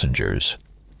passengers.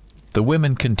 The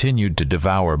women continued to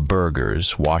devour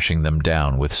burgers, washing them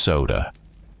down with soda.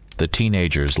 The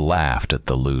teenagers laughed at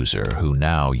the loser, who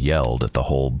now yelled at the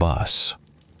whole bus.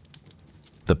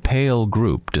 The pale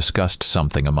group discussed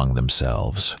something among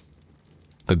themselves.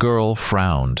 The girl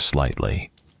frowned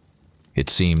slightly. It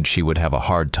seemed she would have a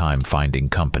hard time finding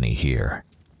company here.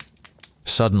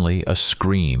 Suddenly, a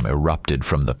scream erupted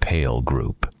from the pale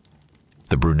group.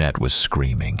 The brunette was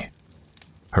screaming.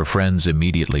 Her friends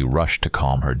immediately rushed to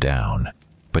calm her down,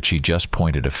 but she just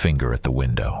pointed a finger at the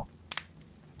window.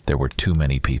 There were too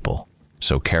many people,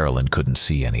 so Carolyn couldn't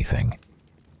see anything.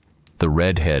 The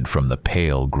redhead from the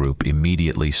pale group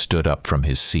immediately stood up from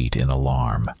his seat in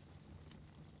alarm.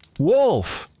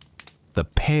 "Wolf!" The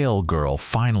pale girl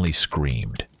finally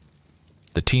screamed.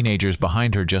 The teenagers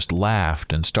behind her just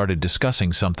laughed and started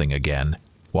discussing something again,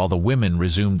 while the women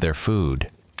resumed their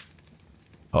food.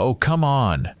 "Oh, come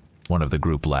on," one of the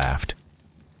group laughed.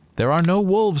 "There are no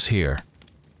wolves here.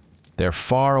 They're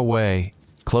far away,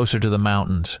 closer to the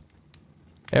mountains.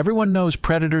 Everyone knows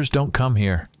predators don't come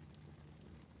here."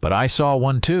 "But I saw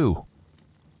one too,"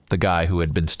 the guy who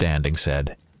had been standing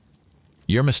said.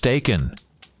 "You're mistaken,"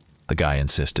 the guy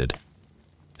insisted.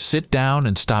 "Sit down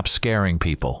and stop scaring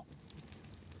people."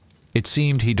 It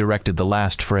seemed he directed the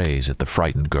last phrase at the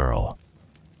frightened girl.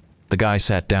 The guy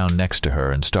sat down next to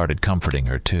her and started comforting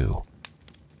her too.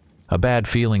 A bad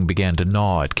feeling began to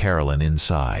gnaw at Carolyn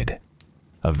inside.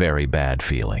 A very bad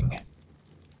feeling.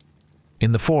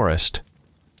 In the forest,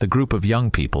 the group of young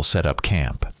people set up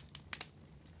camp.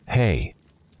 "Hey,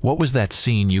 what was that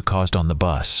scene you caused on the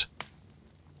bus?"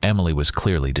 Emily was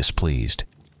clearly displeased.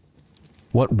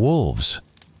 "What wolves?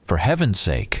 For heaven's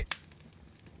sake!"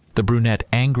 The brunette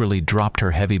angrily dropped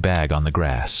her heavy bag on the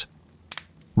grass.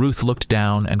 Ruth looked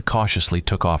down and cautiously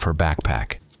took off her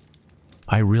backpack.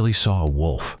 "I really saw a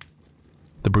wolf."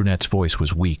 The brunette's voice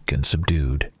was weak and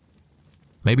subdued.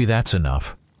 "Maybe that's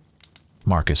enough."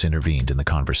 Marcus intervened in the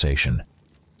conversation.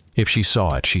 "If she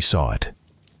saw it, she saw it.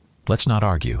 Let's not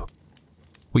argue.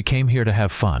 We came here to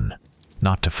have fun,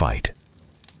 not to fight."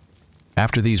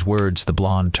 After these words, the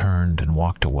blonde turned and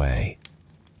walked away.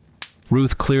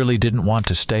 Ruth clearly didn't want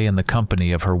to stay in the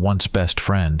company of her once best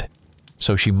friend,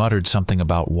 so she muttered something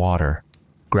about water,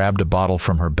 grabbed a bottle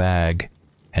from her bag,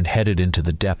 and headed into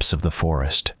the depths of the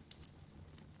forest.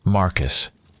 "Marcus,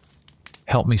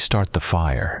 help me start the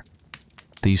fire.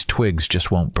 These twigs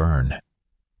just won't burn,"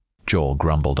 Joel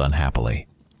grumbled unhappily.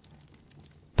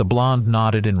 The blonde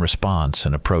nodded in response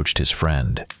and approached his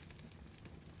friend.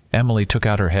 Emily took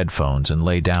out her headphones and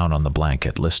lay down on the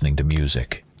blanket, listening to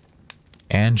music.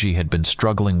 Angie had been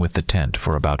struggling with the tent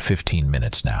for about 15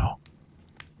 minutes now.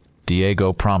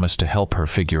 Diego promised to help her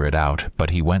figure it out, but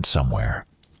he went somewhere.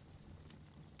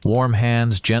 Warm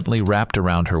hands gently wrapped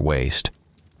around her waist,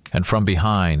 and from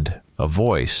behind, a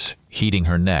voice heating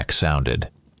her neck sounded.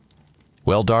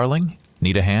 "Well, darling,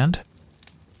 need a hand?"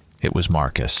 It was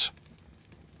Marcus.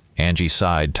 Angie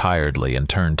sighed tiredly and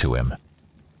turned to him.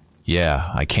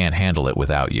 "Yeah, I can't handle it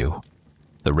without you."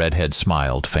 The redhead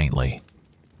smiled faintly.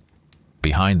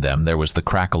 Behind them there was the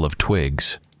crackle of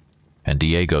twigs, and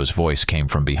Diego's voice came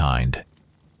from behind.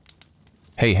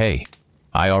 Hey,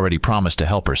 I already promised to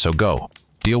help her, so go.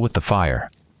 Deal with the fire."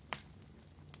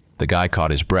 The guy caught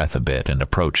his breath a bit and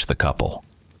approached the couple.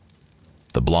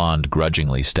 The blonde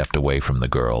grudgingly stepped away from the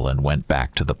girl and went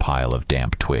back to the pile of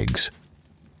damp twigs.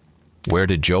 "Where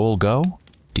did Joel go?"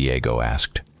 Diego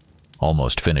asked,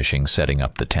 almost finishing setting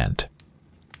up the tent.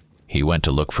 "He went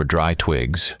to look for dry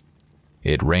twigs.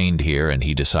 It rained here and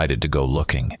he decided to go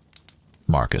looking,"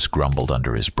 Marcus grumbled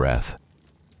under his breath.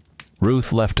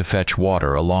 "Ruth left to fetch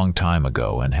water a long time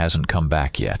ago and hasn't come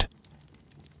back yet.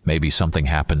 Maybe something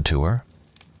happened to her?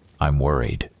 I'm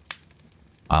worried."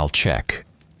 "I'll check,"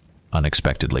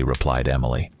 unexpectedly replied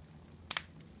Emily.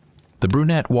 The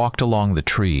brunette walked along the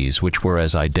trees, which were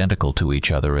as identical to each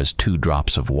other as 2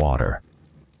 drops of water.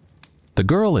 The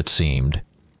girl, it seemed,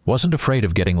 wasn't afraid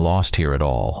of getting lost here at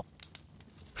all.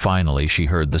 Finally, she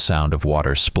heard the sound of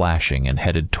water splashing and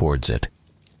headed towards it.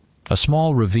 A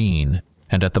small ravine,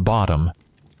 and at the bottom,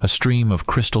 a stream of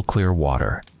crystal-clear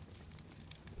water.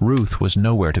 Ruth was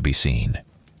nowhere to be seen.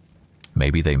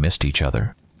 Maybe they missed each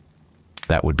other.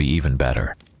 That would be even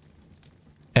better.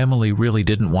 Emily really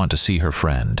didn't want to see her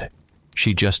friend.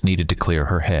 She just needed to clear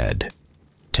her head,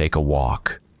 take a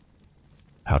walk.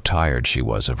 How tired she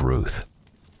was of Ruth.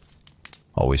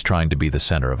 Always trying to be the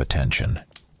center of attention.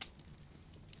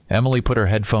 Emily put her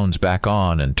headphones back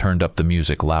on and turned up the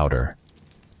music louder.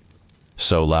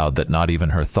 So loud that not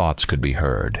even her thoughts could be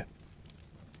heard.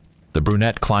 The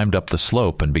brunette climbed up the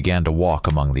slope and began to walk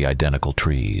among the identical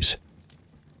trees.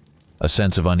 A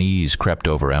sense of unease crept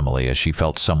over Emily as she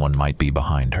felt someone might be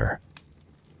behind her.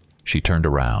 She turned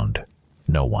around.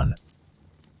 No one.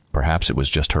 Perhaps it was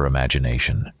just her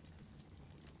imagination.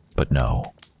 But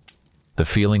no. The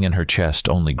feeling in her chest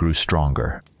only grew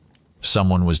stronger.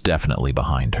 Someone was definitely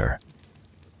behind her.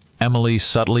 Emily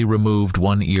subtly removed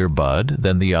one earbud,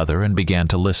 then the other, and began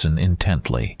to listen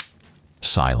intently.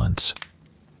 Silence.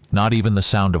 Not even the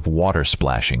sound of water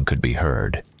splashing could be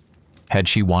heard. Had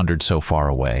she wandered so far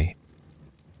away?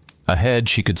 Ahead,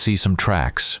 she could see some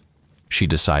tracks. She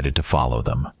decided to follow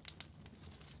them.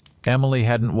 Emily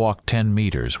hadn't walked 10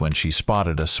 meters when she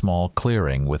spotted a small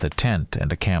clearing with a tent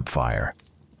and a campfire.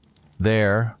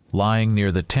 There, lying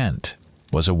near the tent,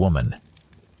 was a woman.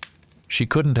 She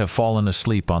couldn't have fallen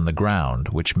asleep on the ground,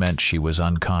 which meant she was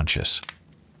unconscious.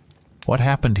 What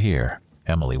happened here?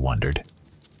 Emily wondered.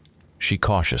 She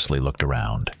cautiously looked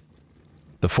around.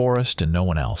 The forest and no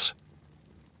one else.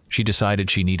 She decided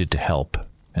she needed to help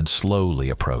and slowly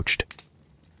approached.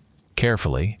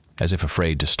 Carefully, as if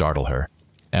afraid to startle her,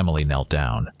 Emily knelt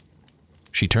down.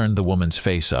 She turned the woman's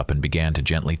face up and began to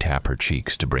gently tap her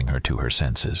cheeks to bring her to her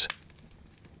senses.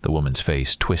 The woman's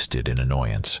face twisted in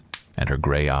annoyance, and her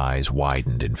gray eyes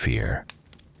widened in fear.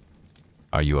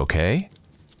 "Are you okay?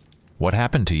 What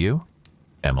happened to you?"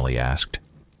 Emily asked.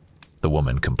 The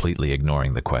woman, completely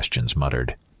ignoring the questions,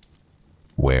 muttered,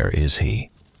 "Where is he?"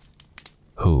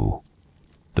 "Who?"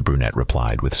 the brunette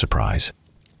replied with surprise.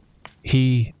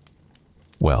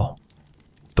 Well,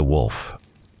 the wolf."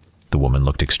 The woman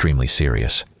looked extremely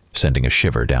serious, sending a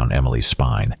shiver down Emily's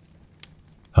spine.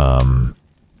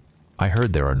 I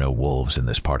heard there are no wolves in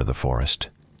this part of the forest,"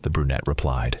 the brunette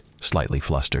replied, slightly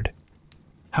flustered.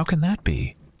 "How can that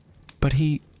be? But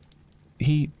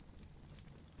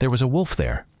there was a wolf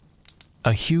there."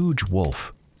 "A huge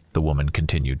wolf," the woman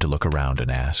continued to look around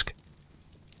and ask.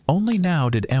 Only now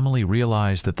did Emily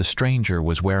realize that the stranger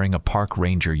was wearing a park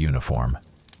ranger uniform.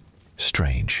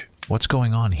 Strange. What's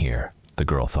going on here? The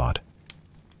girl thought.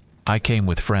 "I came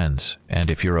with friends,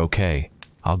 and if you're okay,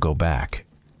 I'll go back."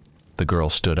 The girl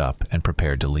stood up and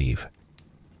prepared to leave.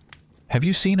 "Have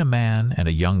you seen a man and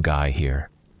a young guy here?"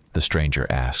 the stranger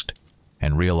asked,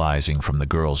 and realizing from the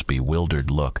girl's bewildered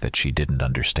look that she didn't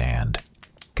understand,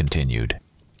 continued.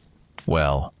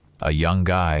 "Well, a young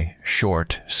guy,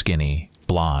 short, skinny,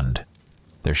 blonde.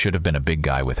 There should have been a big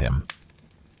guy with him."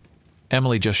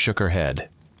 Emily just shook her head.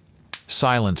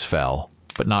 Silence fell,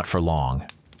 but not for long.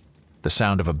 The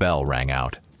sound of a bell rang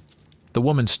out. The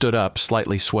woman stood up,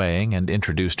 slightly swaying, and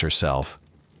introduced herself.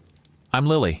 "I'm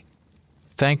Lily.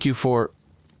 Thank you for,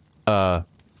 the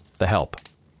help."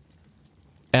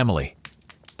 "Emily,"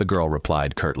 the girl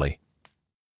replied curtly.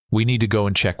 "We need to go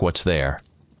and check what's there."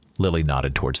 Lily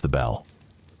nodded towards the bell.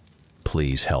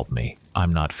 "Please help me.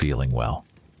 I'm not feeling well."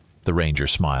 The ranger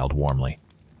smiled warmly.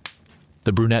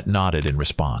 The brunette nodded in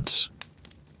response.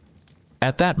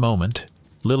 At that moment,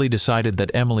 Lily decided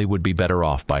that Emily would be better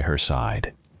off by her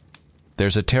side.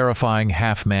 There's a terrifying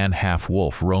half-man,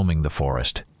 half-wolf roaming the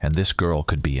forest, and this girl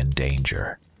could be in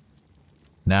danger.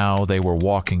 Now they were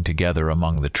walking together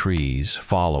among the trees,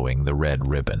 following the red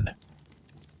ribbon.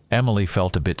 Emily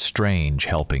felt a bit strange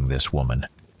helping this woman,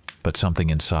 but something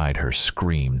inside her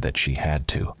screamed that she had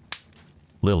to.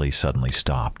 Lily suddenly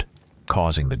stopped,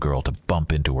 causing the girl to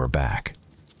bump into her back.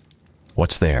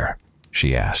 "What's there?"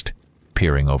 she asked,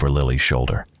 peering over Lily's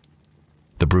shoulder.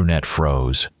 The brunette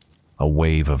froze, a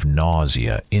wave of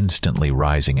nausea instantly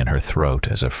rising in her throat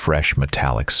as a fresh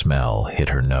metallic smell hit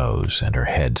her nose and her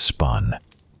head spun.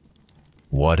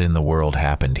 What in the world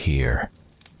happened here?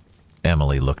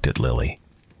 Emily looked at Lily.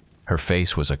 Her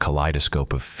face was a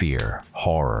kaleidoscope of fear,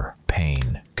 horror,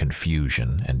 pain,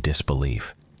 confusion, and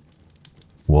disbelief.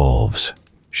 "Wolves,"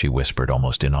 she whispered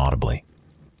almost inaudibly.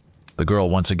 The girl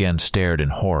once again stared in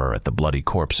horror at the bloody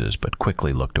corpses, but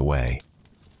quickly looked away.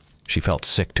 She felt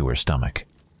sick to her stomach.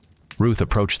 Ruth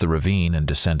approached the ravine and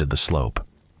descended the slope.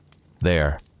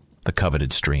 There, the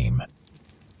coveted stream.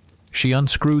 She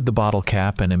unscrewed the bottle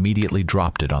cap and immediately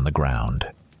dropped it on the ground.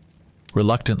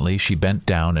 Reluctantly, she bent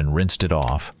down and rinsed it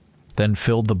off, then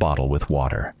filled the bottle with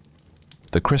water.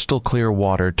 The crystal-clear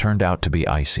water turned out to be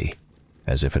icy,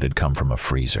 as if it had come from a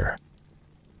freezer.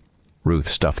 Ruth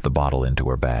stuffed the bottle into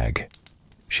her bag.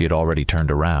 She had already turned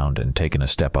around and taken a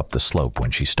step up the slope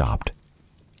when she stopped.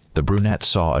 The brunette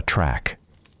saw a track,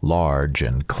 large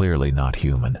and clearly not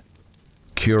human.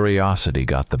 Curiosity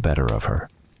got the better of her.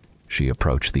 She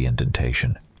approached the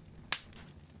indentation.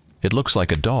 "It looks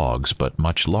like a dog's, but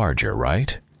much larger,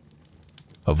 right?"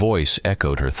 A voice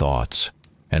echoed her thoughts,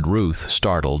 and Ruth,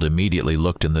 startled, immediately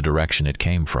looked in the direction it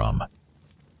came from.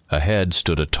 Ahead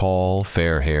stood a tall,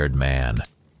 fair-haired man,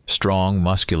 strong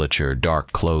musculature,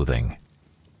 dark clothing.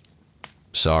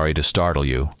 "Sorry to startle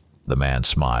you," the man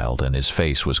smiled, and his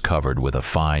face was covered with a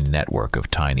fine network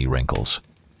of tiny wrinkles.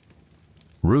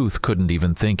 Ruth couldn't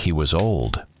even think he was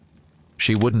old.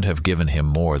 She wouldn't have given him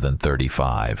more than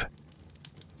 35.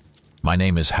 "My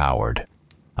name is Howard.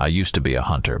 I used to be a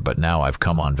hunter, but now I've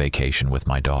come on vacation with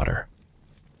my daughter."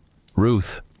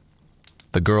 "Ruth."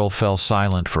 The girl fell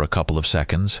silent for a couple of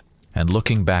seconds, and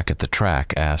looking back at the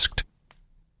track, asked,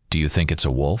 "Do you think it's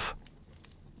a wolf?"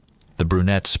 The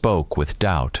brunette spoke with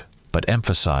doubt, but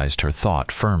emphasized her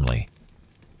thought firmly.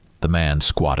 The man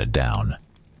squatted down.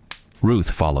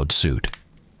 Ruth followed suit.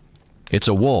 "It's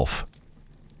a wolf.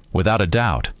 Without a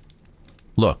doubt.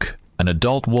 Look, an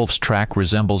adult wolf's track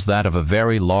resembles that of a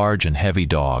very large and heavy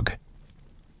dog.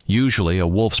 Usually a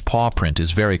wolf's paw print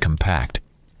is very compact.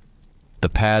 The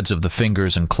pads of the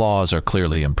fingers and claws are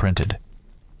clearly imprinted.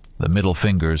 The middle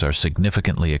fingers are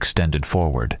significantly extended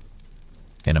forward.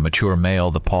 In a mature male,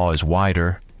 the paw is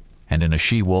wider, and in a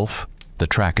she-wolf, the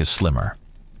track is slimmer."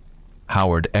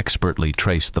 Howard expertly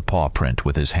traced the paw print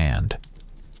with his hand.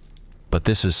 "But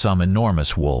this is some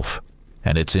enormous wolf,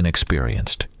 and it's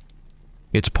inexperienced.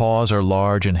 Its paws are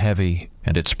large and heavy,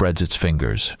 and it spreads its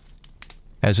fingers.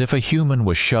 As if a human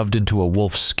was shoved into a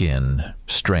wolf's skin.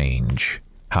 Strange,"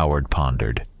 Howard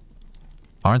pondered.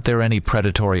 "Aren't there any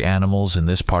predatory animals in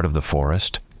this part of the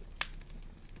forest?"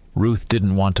 Ruth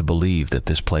didn't want to believe that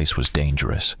this place was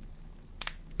dangerous.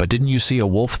 "But didn't you see a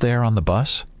wolf there on the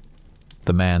bus?"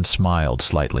 The man smiled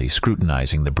slightly,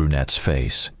 scrutinizing the brunette's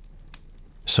face.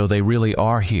 "So they really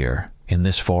are here, in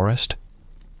this forest?"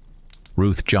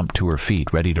 Ruth jumped to her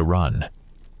feet, ready to run.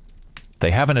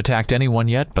 "They haven't attacked anyone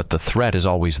yet, but the threat is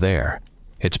always there.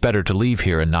 It's better to leave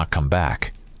here and not come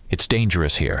back. It's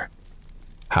dangerous here."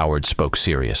 Howard spoke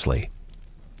seriously.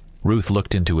 Ruth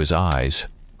looked into his eyes,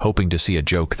 hoping to see a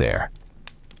joke there.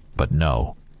 But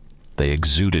no, they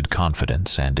exuded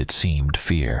confidence, and it seemed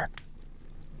fear.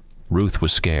 Ruth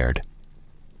was scared.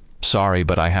 "Sorry,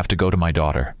 but I have to go to my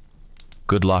daughter.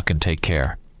 Good luck and take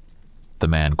care." The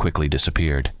man quickly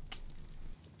disappeared.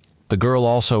 The girl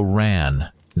also ran,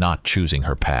 not choosing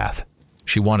her path.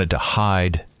 She wanted to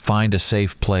hide, find a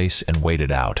safe place, and wait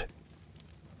it out.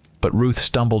 But Ruth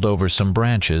stumbled over some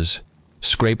branches,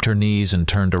 scraped her knees, and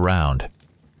turned around.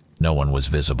 No one was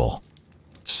visible.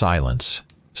 Silence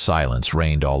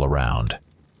reigned all around.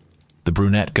 The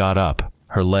brunette got up,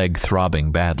 her leg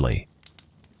throbbing badly.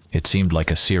 It seemed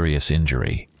like a serious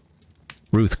injury.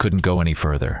 Ruth couldn't go any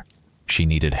further. She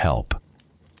needed help.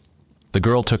 The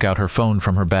girl took out her phone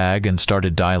from her bag and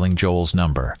started dialing Joel's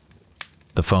number.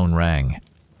 The phone rang.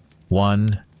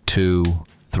 1, 2,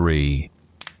 3.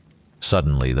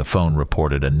 Suddenly, the phone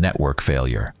reported a network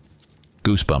failure.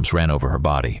 Goosebumps ran over her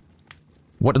body.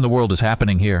 What in the world is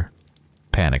happening here?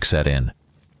 Panic set in.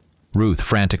 Ruth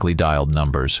frantically dialed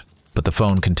numbers, but the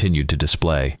phone continued to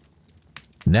display.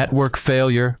 Network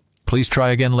failure. Please try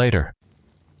again later.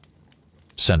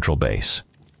 Central Base.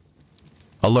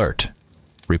 Alert.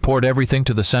 Report everything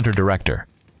to the center director,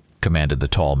 commanded the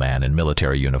tall man in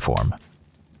military uniform.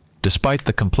 Despite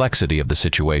the complexity of the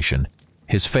situation,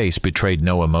 his face betrayed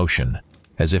no emotion,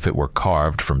 as if it were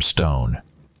carved from stone.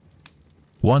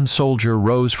 One soldier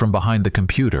rose from behind the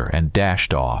computer and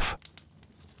dashed off.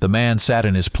 The man sat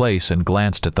in his place and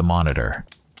glanced at the monitor.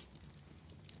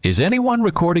 Is anyone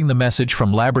recording the message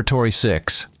from Laboratory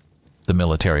 6? The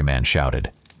military man shouted.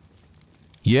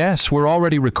 Yes, we're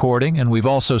already recording, and we've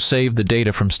also saved the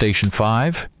data from Station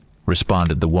 5,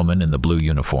 responded the woman in the blue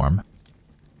uniform.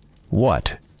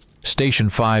 What? Station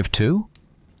 5 too?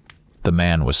 The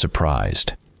man was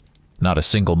surprised. Not a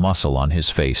single muscle on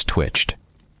his face twitched.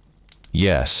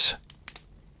 Yes.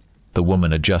 The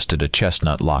woman adjusted a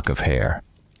chestnut lock of hair.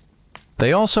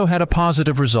 They also had a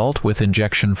positive result with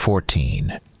injection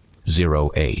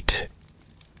 1408.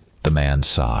 The man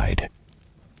sighed.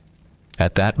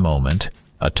 At that moment,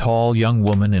 a tall young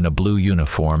woman in a blue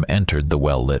uniform entered the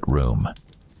well-lit room.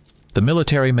 The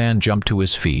military man jumped to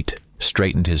his feet,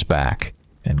 straightened his back,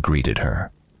 and greeted her.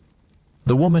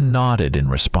 The woman nodded in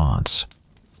response.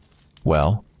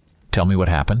 Well, tell me what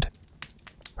happened.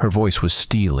 Her voice was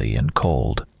steely and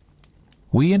cold.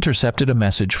 We intercepted a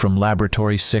message from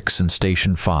Laboratory 6 and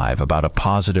Station 5 about a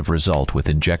positive result with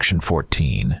injection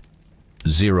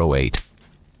 1408,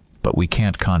 but we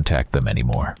can't contact them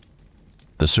anymore.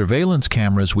 The surveillance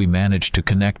cameras we managed to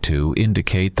connect to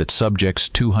indicate that subjects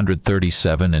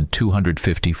 237 and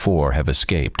 254 have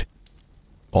escaped.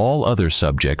 All other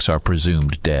subjects are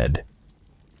presumed dead.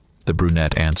 The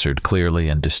brunette answered clearly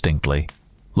and distinctly,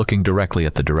 looking directly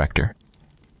at the director.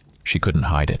 She couldn't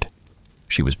hide it.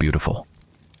 She was beautiful.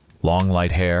 Long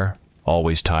light hair,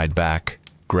 always tied back,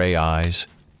 gray eyes,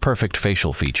 perfect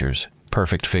facial features,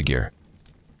 perfect figure.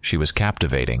 She was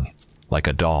captivating, like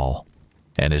a doll.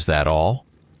 And is that all?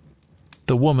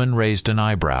 The woman raised an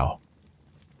eyebrow.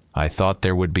 I thought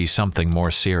there would be something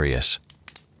more serious.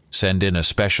 Send in a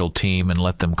special team and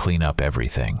let them clean up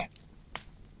everything.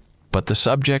 But the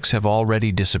subjects have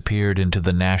already disappeared into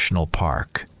the national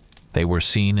park. They were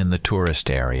seen in the tourist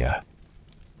area.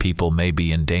 People may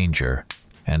be in danger,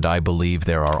 and I believe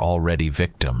there are already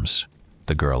victims,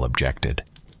 the girl objected.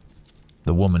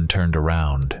 The woman turned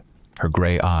around, her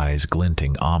gray eyes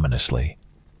glinting ominously.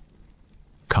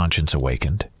 Conscience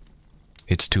awakened.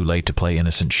 It's too late to play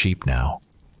innocent sheep now.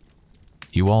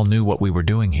 You all knew what we were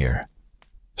doing here.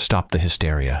 Stop the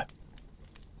hysteria.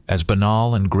 As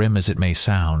banal and grim as it may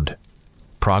sound,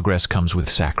 progress comes with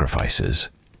sacrifices.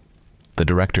 The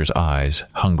director's eyes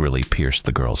hungrily pierced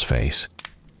the girl's face.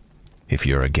 If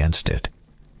you're against it,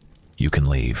 you can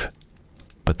leave.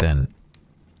 But then,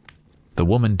 the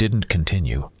woman didn't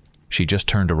continue. She just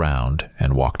turned around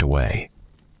and walked away.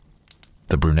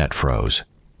 The brunette froze.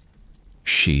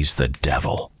 She's the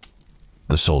devil.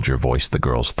 The soldier voiced the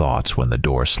girl's thoughts when the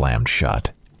door slammed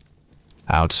shut.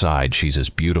 Outside, she's as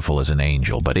beautiful as an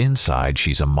angel, but inside,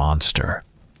 she's a monster.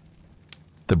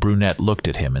 The brunette looked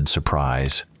at him in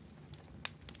surprise.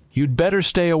 You'd better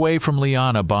stay away from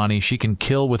Liana, Bonnie. She can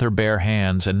kill with her bare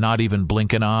hands and not even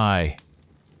blink an eye.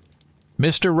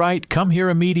 Mr. Wright, come here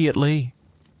immediately.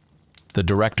 The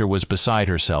director was beside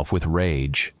herself with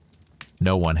rage.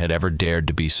 No one had ever dared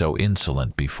to be so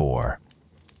insolent before.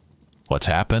 What's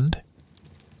happened?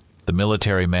 The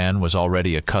military man was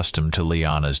already accustomed to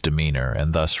Liana's demeanor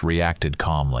and thus reacted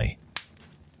calmly.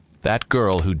 That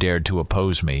girl who dared to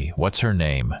oppose me, what's her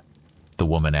name? The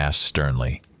woman asked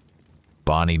sternly.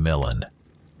 Bonnie Millen.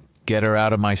 Get her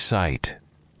out of my sight.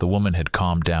 The woman had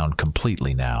calmed down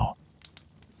completely now,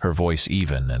 her voice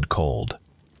even and cold.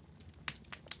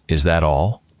 Is that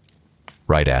all?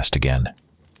 Wright asked again.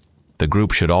 The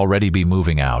group should already be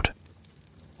moving out.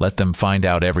 Let them find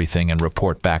out everything and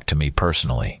report back to me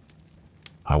personally.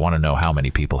 I want to know how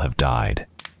many people have died,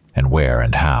 and where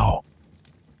and how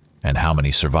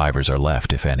many survivors are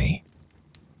left, if any.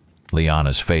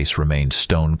 Liana's face remained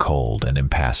stone cold and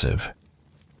impassive.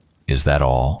 Is that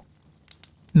all?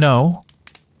 No.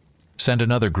 Send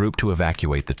another group to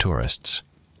evacuate the tourists.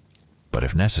 But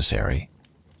if necessary,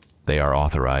 they are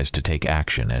authorized to take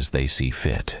action as they see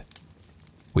fit.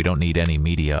 We don't need any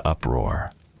media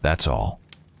uproar, that's all.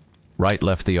 Wright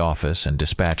left the office and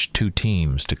dispatched 2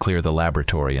 teams to clear the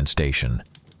laboratory and station,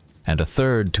 and a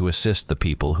third to assist the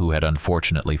people who had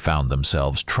unfortunately found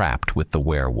themselves trapped with the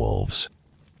werewolves.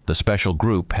 The special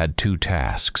group had 2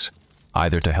 tasks,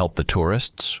 either to help the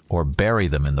tourists or bury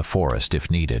them in the forest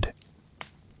if needed.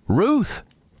 Ruth!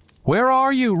 Where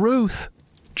are you, Ruth?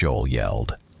 Joel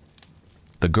yelled.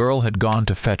 The girl had gone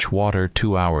to fetch water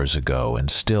 2 hours ago and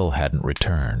still hadn't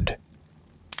returned.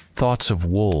 Thoughts of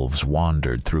wolves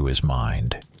wandered through his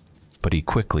mind, but he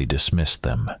quickly dismissed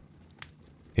them.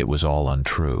 It was all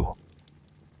untrue.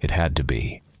 It had to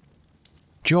be.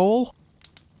 Joel?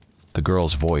 The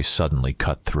girl's voice suddenly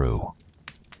cut through.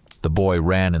 The boy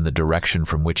ran in the direction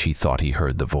from which he thought he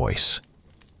heard the voice.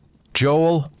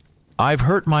 Joel, I've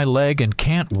hurt my leg and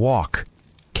can't walk,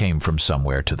 came from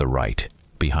somewhere to the right,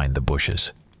 behind the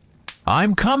bushes.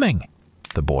 I'm coming!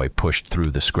 The boy pushed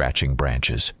through the scratching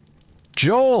branches.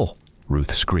 Joel!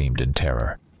 Ruth screamed in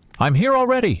terror. I'm here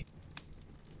already!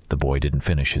 The boy didn't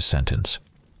finish his sentence.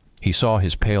 He saw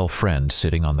his pale friend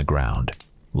sitting on the ground,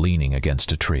 leaning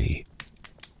against a tree.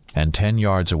 And 10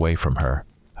 yards away from her,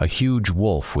 a huge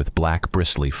wolf with black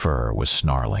bristly fur was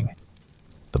snarling.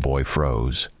 The boy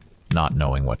froze, not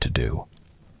knowing what to do.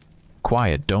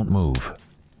 Quiet, don't move.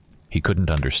 He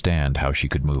couldn't understand how she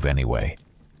could move anyway,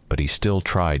 but he still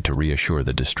tried to reassure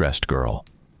the distressed girl.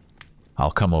 I'll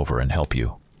come over and help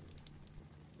you.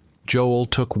 Joel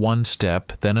took 1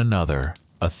 step, then another,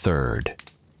 a third.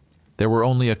 There were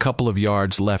only a couple of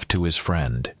yards left to his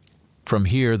friend. From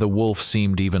here, the wolf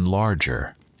seemed even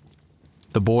larger.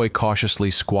 The boy cautiously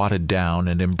squatted down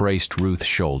and embraced Ruth's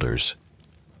shoulders.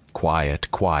 Quiet,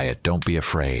 quiet, don't be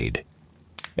afraid.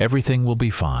 Everything will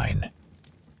be fine.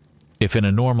 If in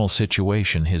a normal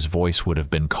situation his voice would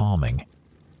have been calming,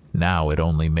 now it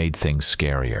only made things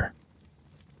scarier.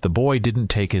 The boy didn't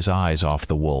take his eyes off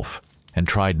the wolf and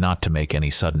tried not to make any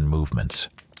sudden movements.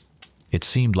 It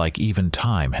seemed like even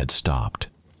time had stopped.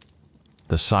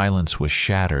 The silence was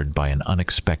shattered by an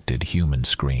unexpected human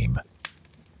scream.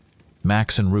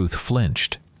 Max and Ruth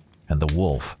flinched, and the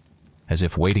wolf, as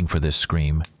if waiting for this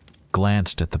scream,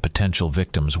 glanced at the potential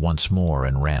victims once more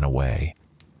and ran away.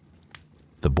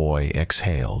 The boy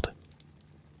exhaled.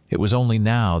 It was only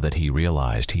now that he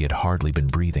realized he had hardly been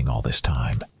breathing all this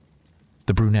time.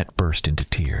 The brunette burst into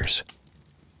tears.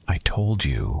 I told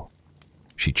you.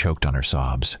 She choked on her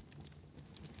sobs.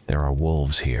 There are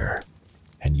wolves here,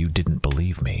 and you didn't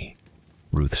believe me.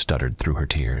 Ruth stuttered through her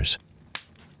tears.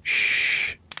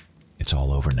 Shh. It's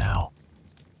all over now.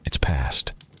 It's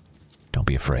past. Don't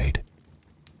be afraid.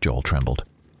 Joel trembled,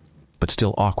 but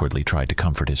still awkwardly tried to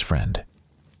comfort his friend.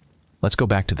 Let's go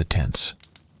back to the tents.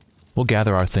 We'll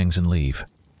gather our things and leave.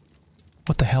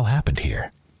 What the hell happened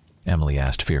here? Emily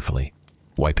asked fearfully,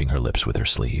 wiping her lips with her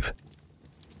sleeve.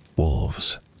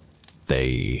 Wolves.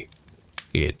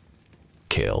 It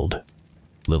killed.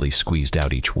 Lily squeezed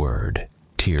out each word,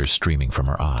 tears streaming from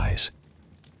her eyes.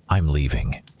 I'm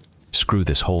leaving. Screw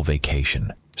this whole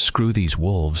vacation. Screw these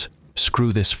wolves.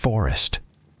 Screw this forest.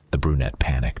 The brunette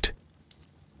panicked.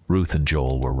 Ruth and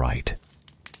Joel were right.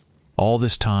 All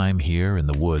this time here in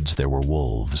the woods there were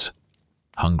wolves.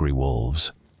 Hungry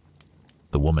wolves.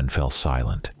 The woman fell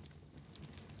silent.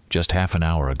 Just half an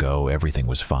hour ago everything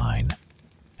was fine,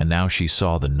 and now she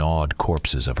saw the gnawed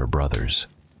corpses of her brothers.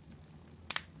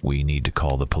 We need to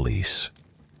call the police.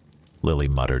 Lily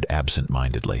muttered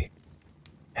absent-mindedly.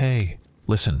 Hey,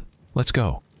 listen, let's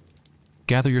go.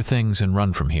 Gather your things and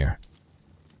run from here.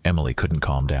 Emily couldn't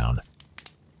calm down.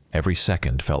 Every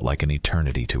second felt like an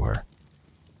eternity to her.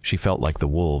 She felt like the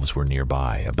wolves were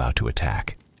nearby, about to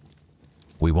attack.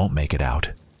 We won't make it out.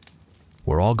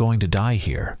 We're all going to die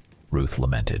here, Ruth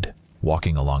lamented,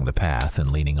 walking along the path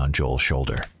and leaning on Joel's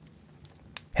shoulder.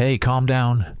 Hey, calm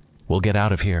down. We'll get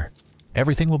out of here.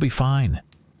 Everything will be fine,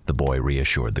 the boy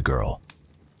reassured the girl.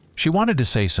 She wanted to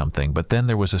say something, but then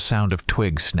there was a sound of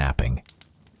twigs snapping.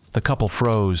 The couple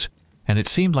froze, and it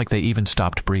seemed like they even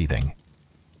stopped breathing.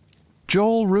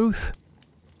 Joel, Ruth?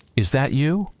 Is that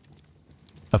you?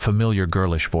 A familiar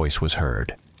girlish voice was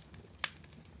heard.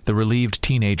 The relieved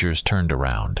teenagers turned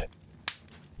around.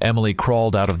 Emily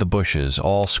crawled out of the bushes,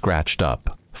 all scratched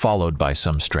up, followed by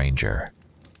some stranger.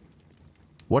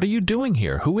 What are you doing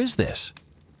here? Who is this?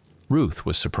 Ruth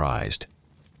was surprised.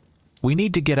 We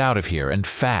need to get out of here, and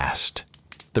fast,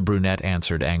 the brunette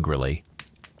answered angrily.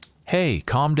 Hey,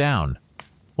 calm down.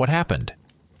 What happened?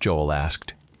 Joel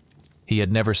asked. He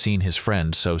had never seen his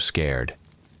friend so scared.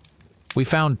 We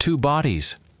found 2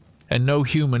 bodies, and no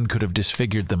human could have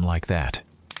disfigured them like that,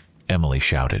 Emily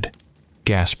shouted,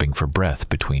 gasping for breath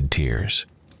between tears.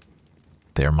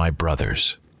 They're my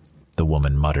brothers, the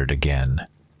woman muttered again,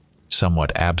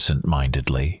 somewhat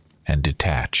absent-mindedly and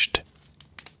detached.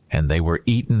 And they were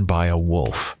eaten by a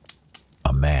wolf,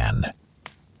 a man.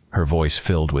 Her voice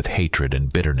filled with hatred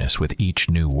and bitterness with each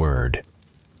new word.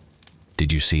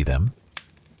 Did you see them?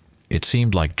 It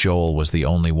seemed like Joel was the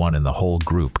only one in the whole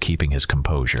group keeping his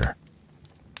composure.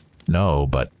 No,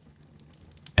 but...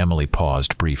 Emily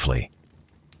paused briefly.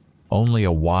 Only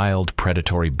a wild,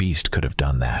 predatory beast could have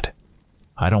done that.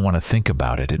 I don't want to think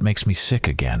about it. It makes me sick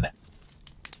again.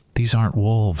 These aren't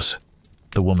wolves,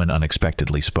 the woman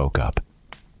unexpectedly spoke up.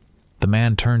 The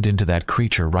man turned into that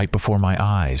creature right before my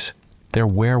eyes. They're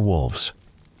werewolves.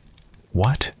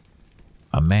 What?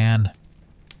 A man?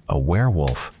 A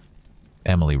werewolf?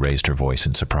 Emily raised her voice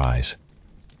in surprise.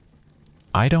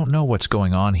 I don't know what's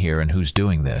going on here and who's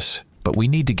doing this, but we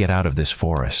need to get out of this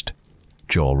forest,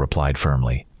 Joel replied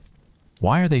firmly.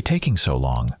 Why are they taking so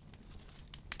long?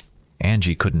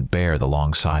 Angie couldn't bear the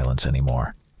long silence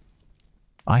anymore.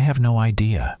 I have no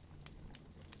idea.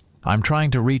 I'm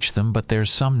trying to reach them, but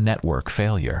there's some network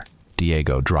failure,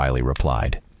 Diego dryly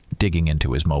replied, digging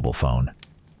into his mobile phone.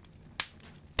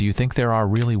 Do you think there are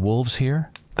really wolves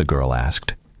here? The girl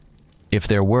asked. If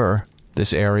there were,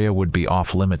 this area would be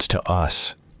off limits to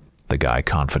us, the guy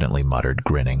confidently muttered,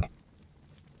 grinning.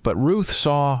 But Ruth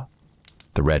saw...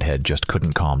 The redhead just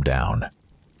couldn't calm down.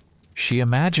 She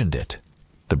imagined it,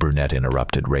 the brunette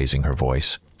interrupted, raising her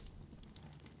voice.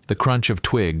 The crunch of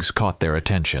twigs caught their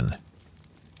attention.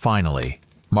 Finally,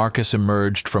 Marcus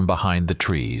emerged from behind the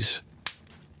trees.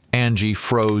 Angie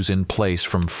froze in place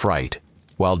from fright,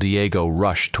 while Diego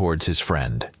rushed towards his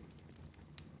friend.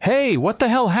 Hey, what the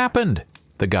hell happened?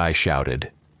 The guy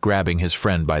shouted, grabbing his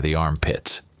friend by the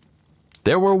armpits.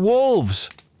 There were wolves,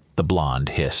 the blonde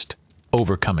hissed,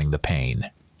 overcoming the pain.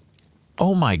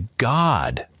 Oh my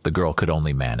God, the girl could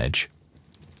only manage.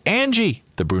 Angie,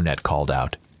 the brunette called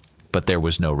out, but there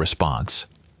was no response.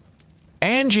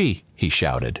 Angie, he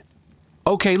shouted.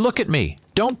 Okay, look at me.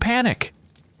 Don't panic.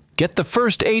 Get the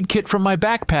first aid kit from my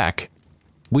backpack.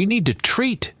 We need to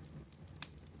treat.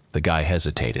 The guy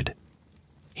hesitated.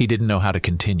 He didn't know how to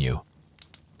continue.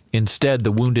 Instead,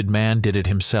 the wounded man did it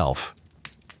himself.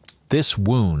 This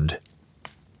wound...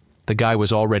 The guy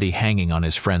was already hanging on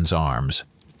his friend's arms.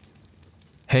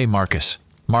 Hey, Marcus.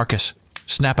 Marcus,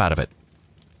 snap out of it,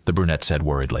 the brunette said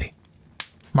worriedly.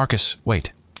 Marcus,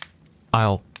 wait.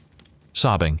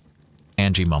 Sobbing,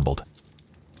 Angie mumbled.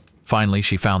 Finally,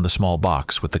 she found the small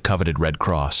box with the coveted red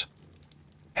cross.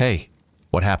 Hey,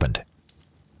 what happened?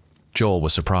 Joel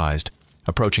was surprised,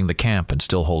 approaching the camp and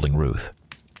still holding Ruth.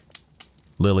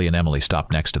 Lily and Emily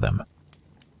stopped next to them.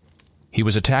 He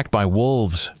was attacked by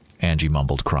wolves, Angie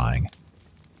mumbled, crying.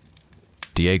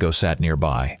 Diego sat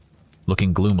nearby,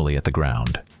 looking gloomily at the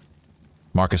ground.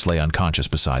 Marcus lay unconscious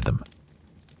beside them.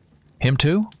 Him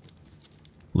too?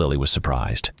 Lily was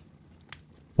surprised.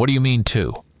 What do you mean,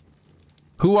 two?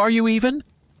 Who are you even?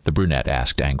 The brunette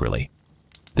asked angrily.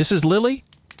 This is Lily?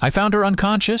 I found her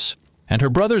unconscious, and her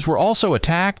brothers were also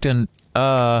attacked and,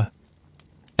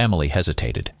 Emily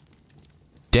hesitated.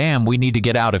 Damn, we need to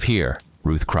get out of here,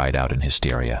 Ruth cried out in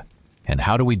hysteria. And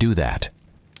how do we do that?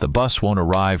 The bus won't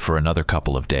arrive for another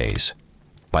couple of days.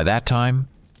 By that time,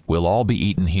 we'll all be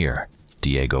eaten here,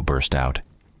 Diego burst out.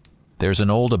 There's an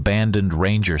old abandoned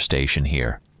ranger station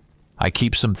here. I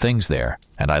keep some things there,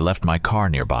 and I left my car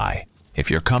nearby. If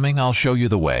you're coming, I'll show you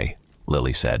the way,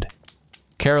 Lily said.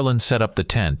 Carolyn set up the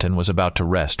tent and was about to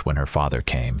rest when her father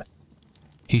came.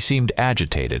 He seemed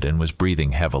agitated and was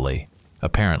breathing heavily,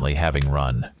 apparently having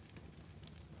run.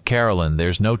 Carolyn,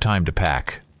 there's no time to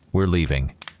pack. We're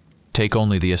leaving. Take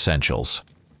only the essentials,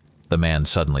 the man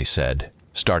suddenly said,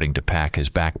 starting to pack his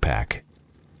backpack.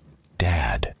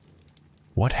 Dad,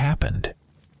 what happened?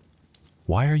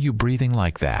 Why are you breathing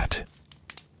like that?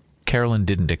 Carolyn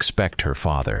didn't expect her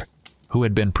father, who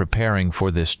had been preparing for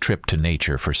this trip to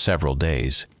nature for several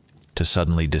days, to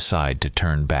suddenly decide to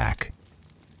turn back.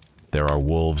 There are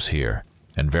wolves here,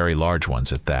 and very large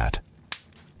ones at that.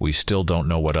 We still don't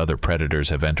know what other predators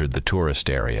have entered the tourist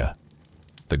area.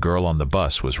 The girl on the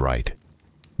bus was right.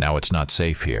 Now it's not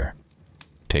safe here.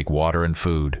 Take water and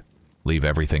food. Leave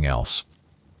everything else,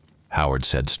 Howard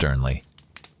said sternly.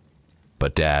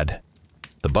 But Dad,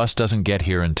 the bus doesn't get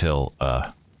here until,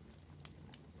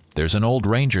 There's an old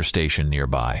ranger station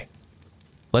nearby.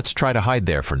 Let's try to hide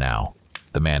there for now,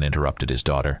 the man interrupted his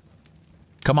daughter.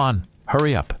 Come on,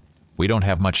 hurry up. We don't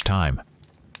have much time.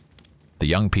 The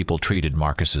young people treated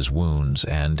Marcus's wounds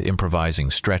and,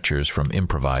 improvising stretchers from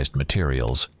improvised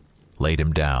materials, laid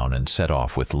him down and set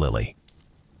off with Lily.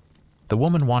 The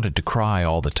woman wanted to cry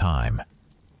all the time.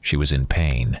 She was in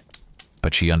pain,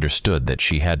 but she understood that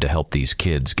she had to help these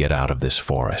kids get out of this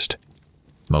forest.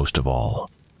 Most of all,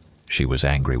 she was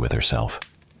angry with herself.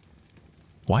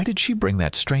 Why did she bring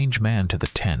that strange man to the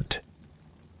tent?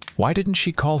 Why didn't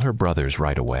she call her brothers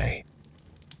right away?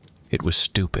 It was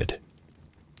stupid.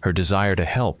 Her desire to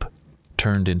help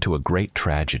turned into a great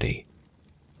tragedy.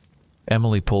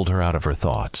 Emily pulled her out of her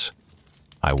thoughts.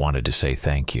 I wanted to say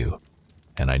thank you,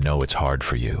 and I know it's hard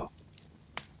for you.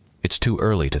 It's too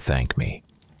early to thank me.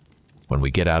 When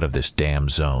we get out of this damn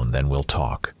zone, then we'll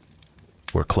talk.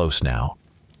 We're close now.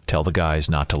 Tell the guys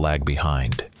not to lag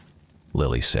behind,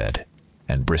 Lily said,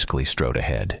 and briskly strode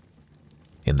ahead,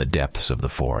 in the depths of the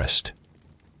forest.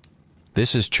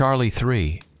 This is Charlie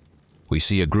 3. We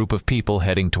see a group of people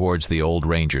heading towards the old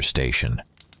ranger station.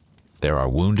 There are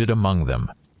wounded among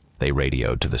them, they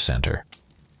radioed to the center.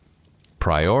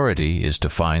 Priority is to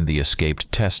find the escaped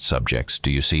test subjects.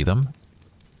 Do you see them?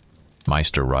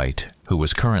 Meister Wright, who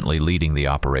was currently leading the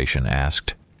operation,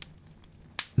 asked.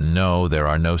 No, there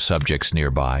are no subjects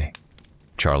nearby,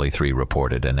 Charlie 3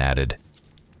 reported and added.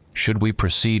 Should we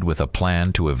proceed with a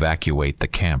plan to evacuate the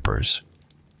campers?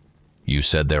 You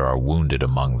said there are wounded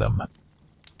among them.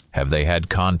 Have they had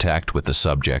contact with the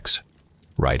subjects?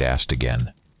 Wright asked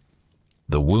again.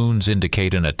 The wounds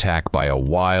indicate an attack by a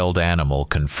wild animal,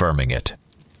 confirming it.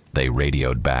 They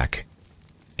radioed back.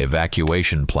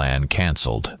 Evacuation plan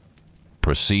canceled.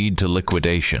 Proceed to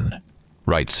liquidation,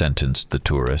 Wright sentenced the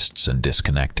tourists and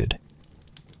disconnected.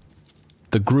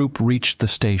 The group reached the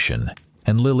station,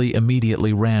 and Lily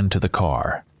immediately ran to the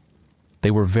car.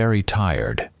 They were very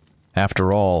tired.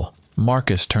 After all,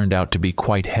 Marcus turned out to be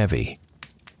quite heavy.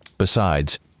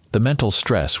 Besides, the mental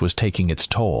stress was taking its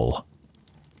toll.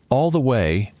 All the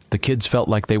way, the kids felt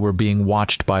like they were being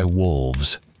watched by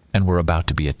wolves and were about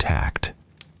to be attacked.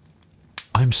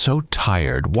 I'm so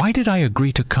tired. Why did I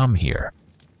agree to come here?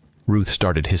 Ruth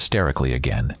started hysterically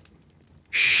again.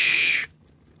 Shh!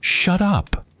 Shut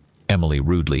up! Emily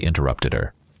rudely interrupted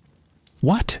her.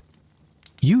 What?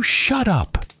 You shut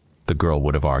up! The girl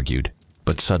would have argued,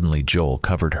 but suddenly Joel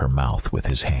covered her mouth with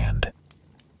his hand.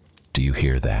 Do you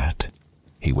hear that?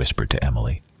 He whispered to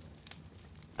Emily.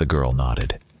 The girl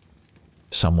nodded.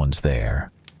 Someone's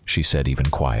there, she said even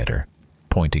quieter,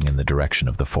 pointing in the direction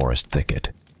of the forest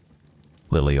thicket.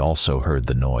 Lily also heard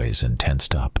the noise and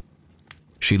tensed up.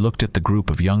 She looked at the group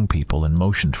of young people and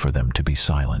motioned for them to be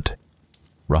silent.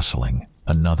 Rustling,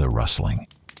 another rustling.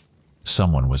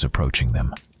 Someone was approaching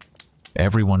them.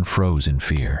 Everyone froze in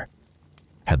fear.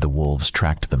 Had the wolves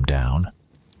tracked them down?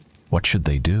 What should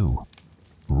they do?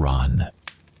 Run.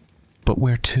 But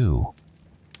where to?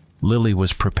 Lily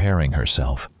was preparing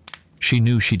herself. She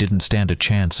knew she didn't stand a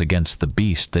chance against the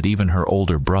beast that even her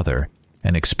older brother,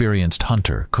 an experienced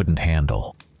hunter, couldn't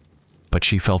handle. But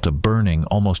she felt a burning,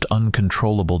 almost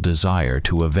uncontrollable desire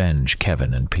to avenge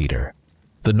Kevin and Peter.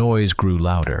 The noise grew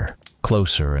louder,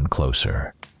 closer and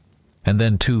closer. and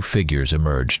then two figures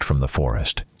emerged from the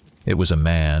forest. It was a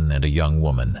man and a young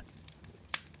woman.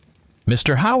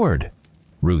 "Mr. Howard!"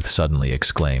 Ruth suddenly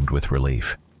exclaimed with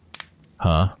relief.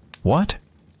 "Huh? What?"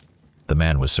 The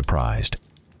man was surprised.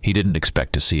 He didn't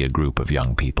expect to see a group of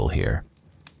young people here.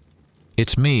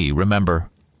 "It's me, remember?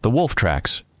 The wolf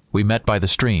tracks. We met by the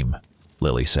stream,"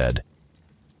 Lily said.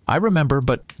 "I remember,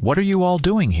 but what are you all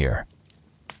doing here?"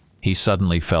 He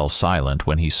suddenly fell silent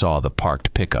when he saw the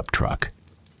parked pickup truck.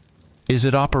 "Is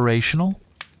it operational?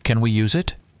 Can we use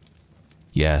it?"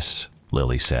 "Yes,"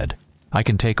 Lily said. "I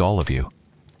can take all of you.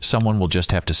 Someone will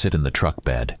just have to sit in the truck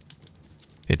bed."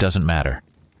 "It doesn't matter.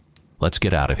 Let's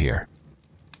get out of here,"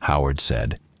 Howard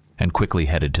said, and quickly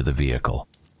headed to the vehicle.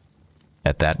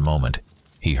 At that moment,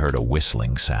 he heard a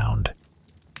whistling sound.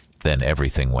 Then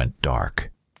everything went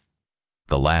dark.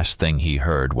 The last thing he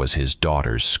heard was his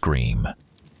daughter's scream.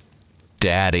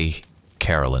 "Daddy!"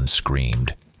 Carolyn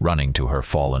screamed, running to her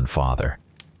fallen father.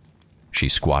 She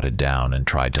squatted down and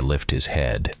tried to lift his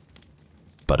head.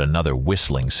 But another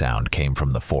whistling sound came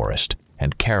from the forest,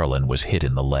 and Carolyn was hit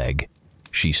in the leg.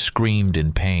 She screamed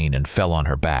in pain and fell on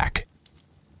her back.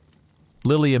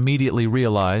 Lily immediately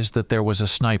realized that there was a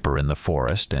sniper in the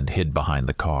forest and hid behind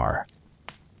the car.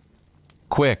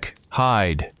 "Quick,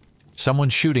 hide!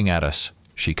 Someone's shooting at us,"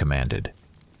 she commanded.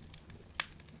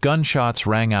 Gunshots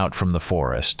rang out from the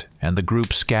forest, and the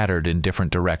group scattered in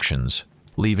different directions,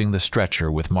 leaving the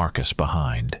stretcher with Marcus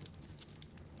behind.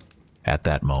 At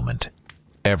that moment,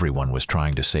 everyone was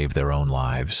trying to save their own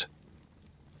lives.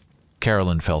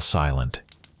 Carolyn fell silent.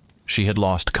 She had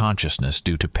lost consciousness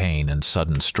due to pain and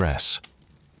sudden stress.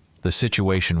 The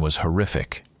situation was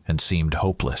horrific and seemed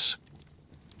hopeless.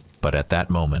 But at that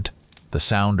moment, the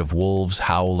sound of wolves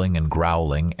howling and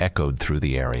growling echoed through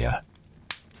the area,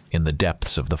 in the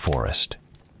depths of the forest.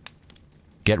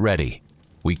 "Get ready.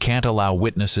 We can't allow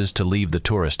witnesses to leave the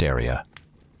tourist area.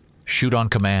 Shoot on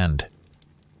command,"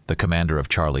 the commander of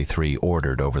Charlie 3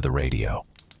 ordered over the radio.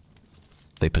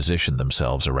 They positioned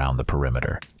themselves around the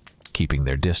perimeter, keeping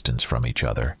their distance from each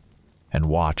other, and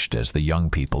watched as the young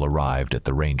people arrived at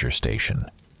the ranger station.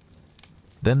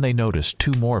 Then they noticed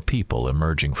two more people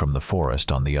emerging from the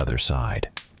forest on the other side.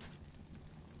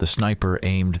 The sniper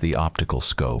aimed the optical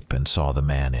scope and saw the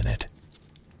man in it.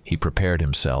 He prepared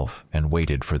himself and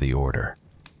waited for the order.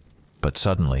 But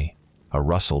suddenly, a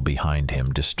rustle behind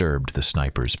him disturbed the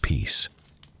sniper's peace.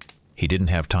 He didn't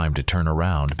have time to turn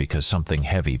around because something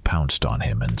heavy pounced on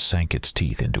him and sank its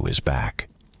teeth into his back.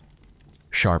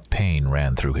 Sharp pain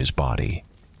ran through his body,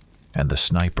 and the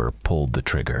sniper pulled the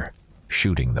trigger,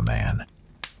 shooting the man.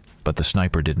 But the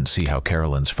sniper didn't see how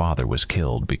Carolyn's father was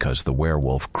killed because the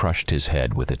werewolf crushed his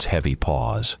head with its heavy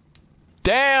paws.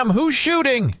 "Damn, who's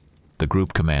shooting?" the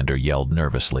group commander yelled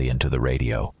nervously into the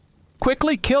radio.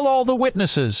 "Quickly kill all the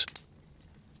witnesses!"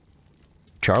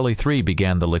 Charlie 3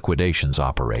 began the liquidations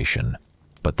operation,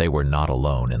 but they were not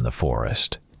alone in the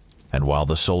forest. And while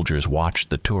the soldiers watched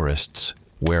the tourists,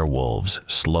 werewolves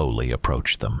slowly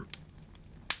approached them.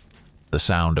 The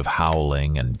sound of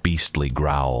howling and beastly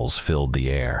growls filled the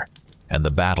air, and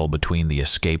the battle between the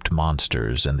escaped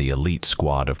monsters and the elite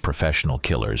squad of professional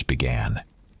killers began.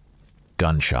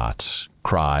 Gunshots,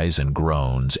 cries, and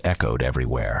groans echoed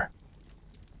everywhere.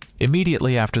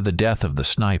 Immediately after the death of the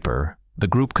sniper, the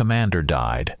group commander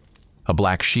died. A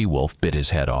black she-wolf bit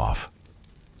his head off.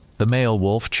 The male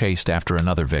wolf chased after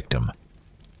another victim.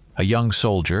 A young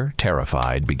soldier,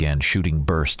 terrified, began shooting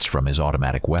bursts from his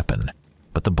automatic weapon,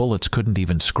 but the bullets couldn't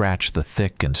even scratch the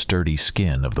thick and sturdy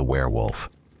skin of the werewolf.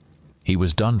 He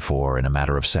was done for in a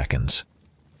matter of seconds.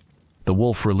 The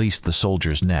wolf released the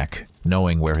soldier's neck,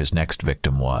 knowing where his next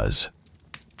victim was.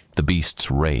 The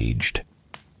beasts raged.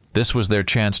 This was their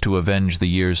chance to avenge the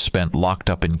years spent locked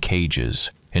up in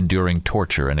cages, enduring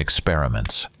torture and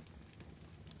experiments.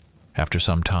 After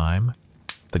some time,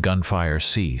 the gunfire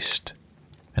ceased,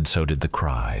 and so did the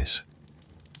cries.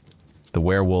 The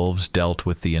werewolves dealt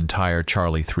with the entire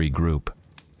Charlie 3 group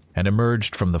and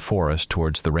emerged from the forest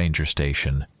towards the ranger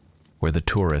station, where the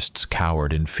tourists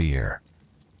cowered in fear.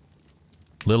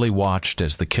 Lily watched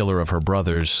as the killer of her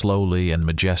brothers slowly and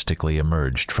majestically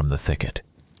emerged from the thicket.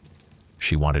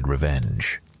 She wanted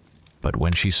revenge, but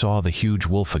when she saw the huge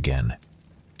wolf again,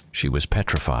 she was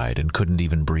petrified and couldn't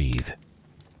even breathe.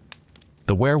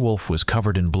 The werewolf was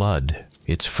covered in blood,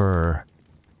 its fur,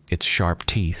 its sharp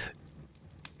teeth.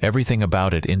 Everything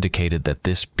about it indicated that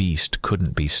this beast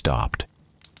couldn't be stopped.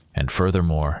 And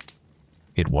furthermore,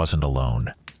 it wasn't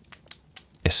alone.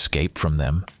 Escape from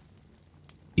them?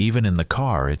 Even in the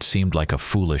car, it seemed like a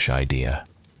foolish idea.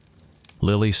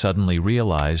 Lily suddenly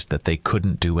realized that they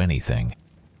couldn't do anything,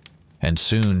 and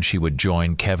soon she would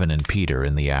join Kevin and Peter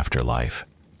in the afterlife.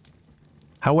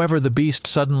 However, the beast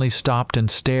suddenly stopped and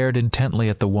stared intently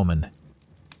at the woman.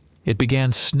 It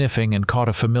began sniffing and caught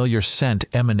a familiar scent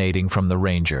emanating from the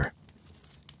ranger.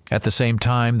 At the same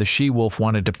time, the she-wolf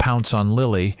wanted to pounce on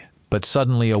Lily, but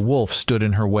suddenly a wolf stood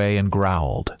in her way and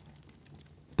growled.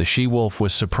 The she-wolf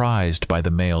was surprised by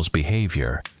the male's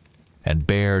behavior and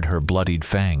bared her bloodied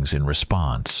fangs in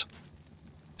response.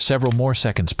 Several more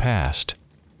seconds passed,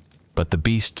 but the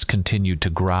beasts continued to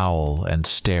growl and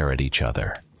stare at each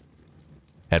other.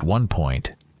 At one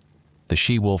point, the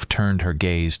she-wolf turned her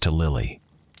gaze to Lily.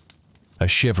 A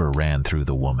shiver ran through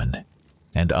the woman,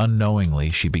 and unknowingly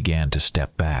she began to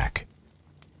step back.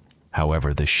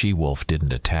 However, the she-wolf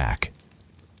didn't attack.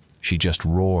 She just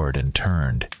roared and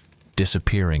turned,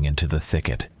 disappearing into the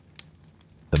thicket.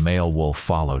 The male wolf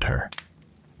followed her.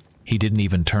 He didn't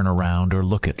even turn around or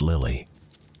look at Lily.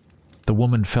 The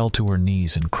woman fell to her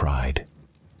knees and cried.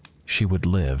 She would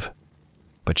live,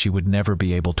 but she would never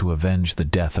be able to avenge the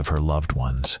death of her loved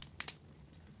ones.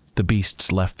 The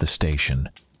beasts left the station,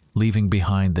 leaving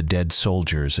behind the dead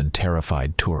soldiers and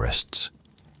terrified tourists.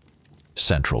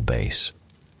 Central Base.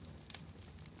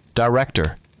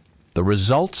 Director, the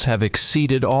results have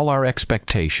exceeded all our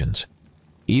expectations.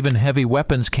 Even heavy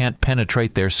weapons can't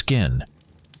penetrate their skin,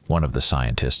 one of the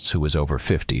scientists, who was over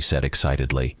 50, said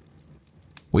excitedly.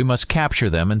 We must capture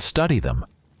them and study them.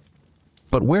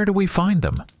 But where do we find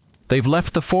them? They've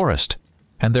left the forest,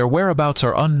 and their whereabouts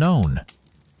are unknown.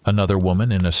 Another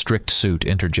woman in a strict suit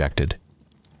interjected.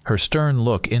 Her stern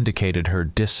look indicated her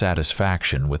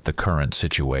dissatisfaction with the current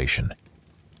situation.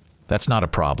 That's not a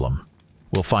problem.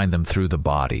 We'll find them through the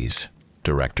bodies,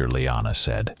 Director Liana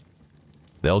said.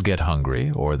 They'll get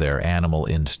hungry, or their animal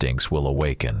instincts will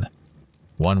awaken.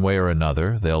 One way or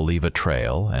another, they'll leave a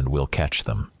trail, and we'll catch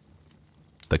them.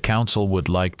 The Council would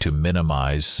like to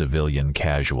minimize civilian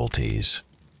casualties.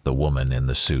 The woman in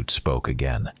the suit spoke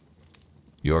again.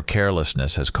 Your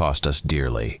carelessness has cost us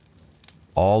dearly.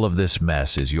 All of this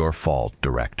mess is your fault,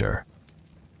 Director.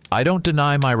 I don't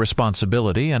deny my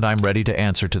responsibility, and I'm ready to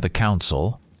answer to the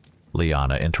Council,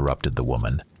 Liana interrupted the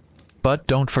woman. But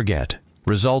don't forget,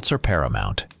 results are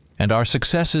paramount, and our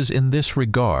successes in this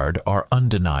regard are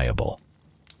undeniable.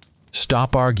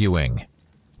 Stop arguing,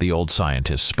 the old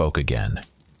scientist spoke again.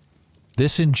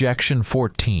 This injection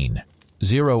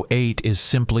 1408 is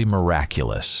simply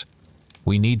miraculous.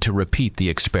 We need to repeat the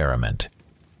experiment.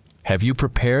 Have you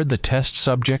prepared the test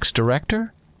subjects,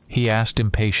 Director? He asked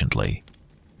impatiently,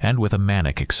 and with a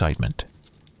manic excitement.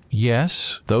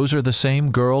 Yes, those are the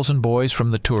same girls and boys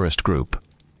from the tourist group.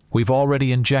 We've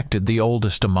already injected the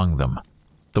oldest among them,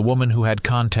 the woman who had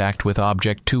contact with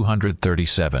Object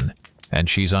 237, and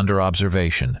she's under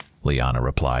observation, Liana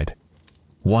replied.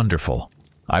 Wonderful.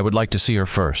 I would like to see her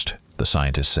first, the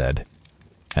scientist said,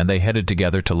 and they headed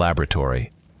together to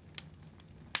laboratory,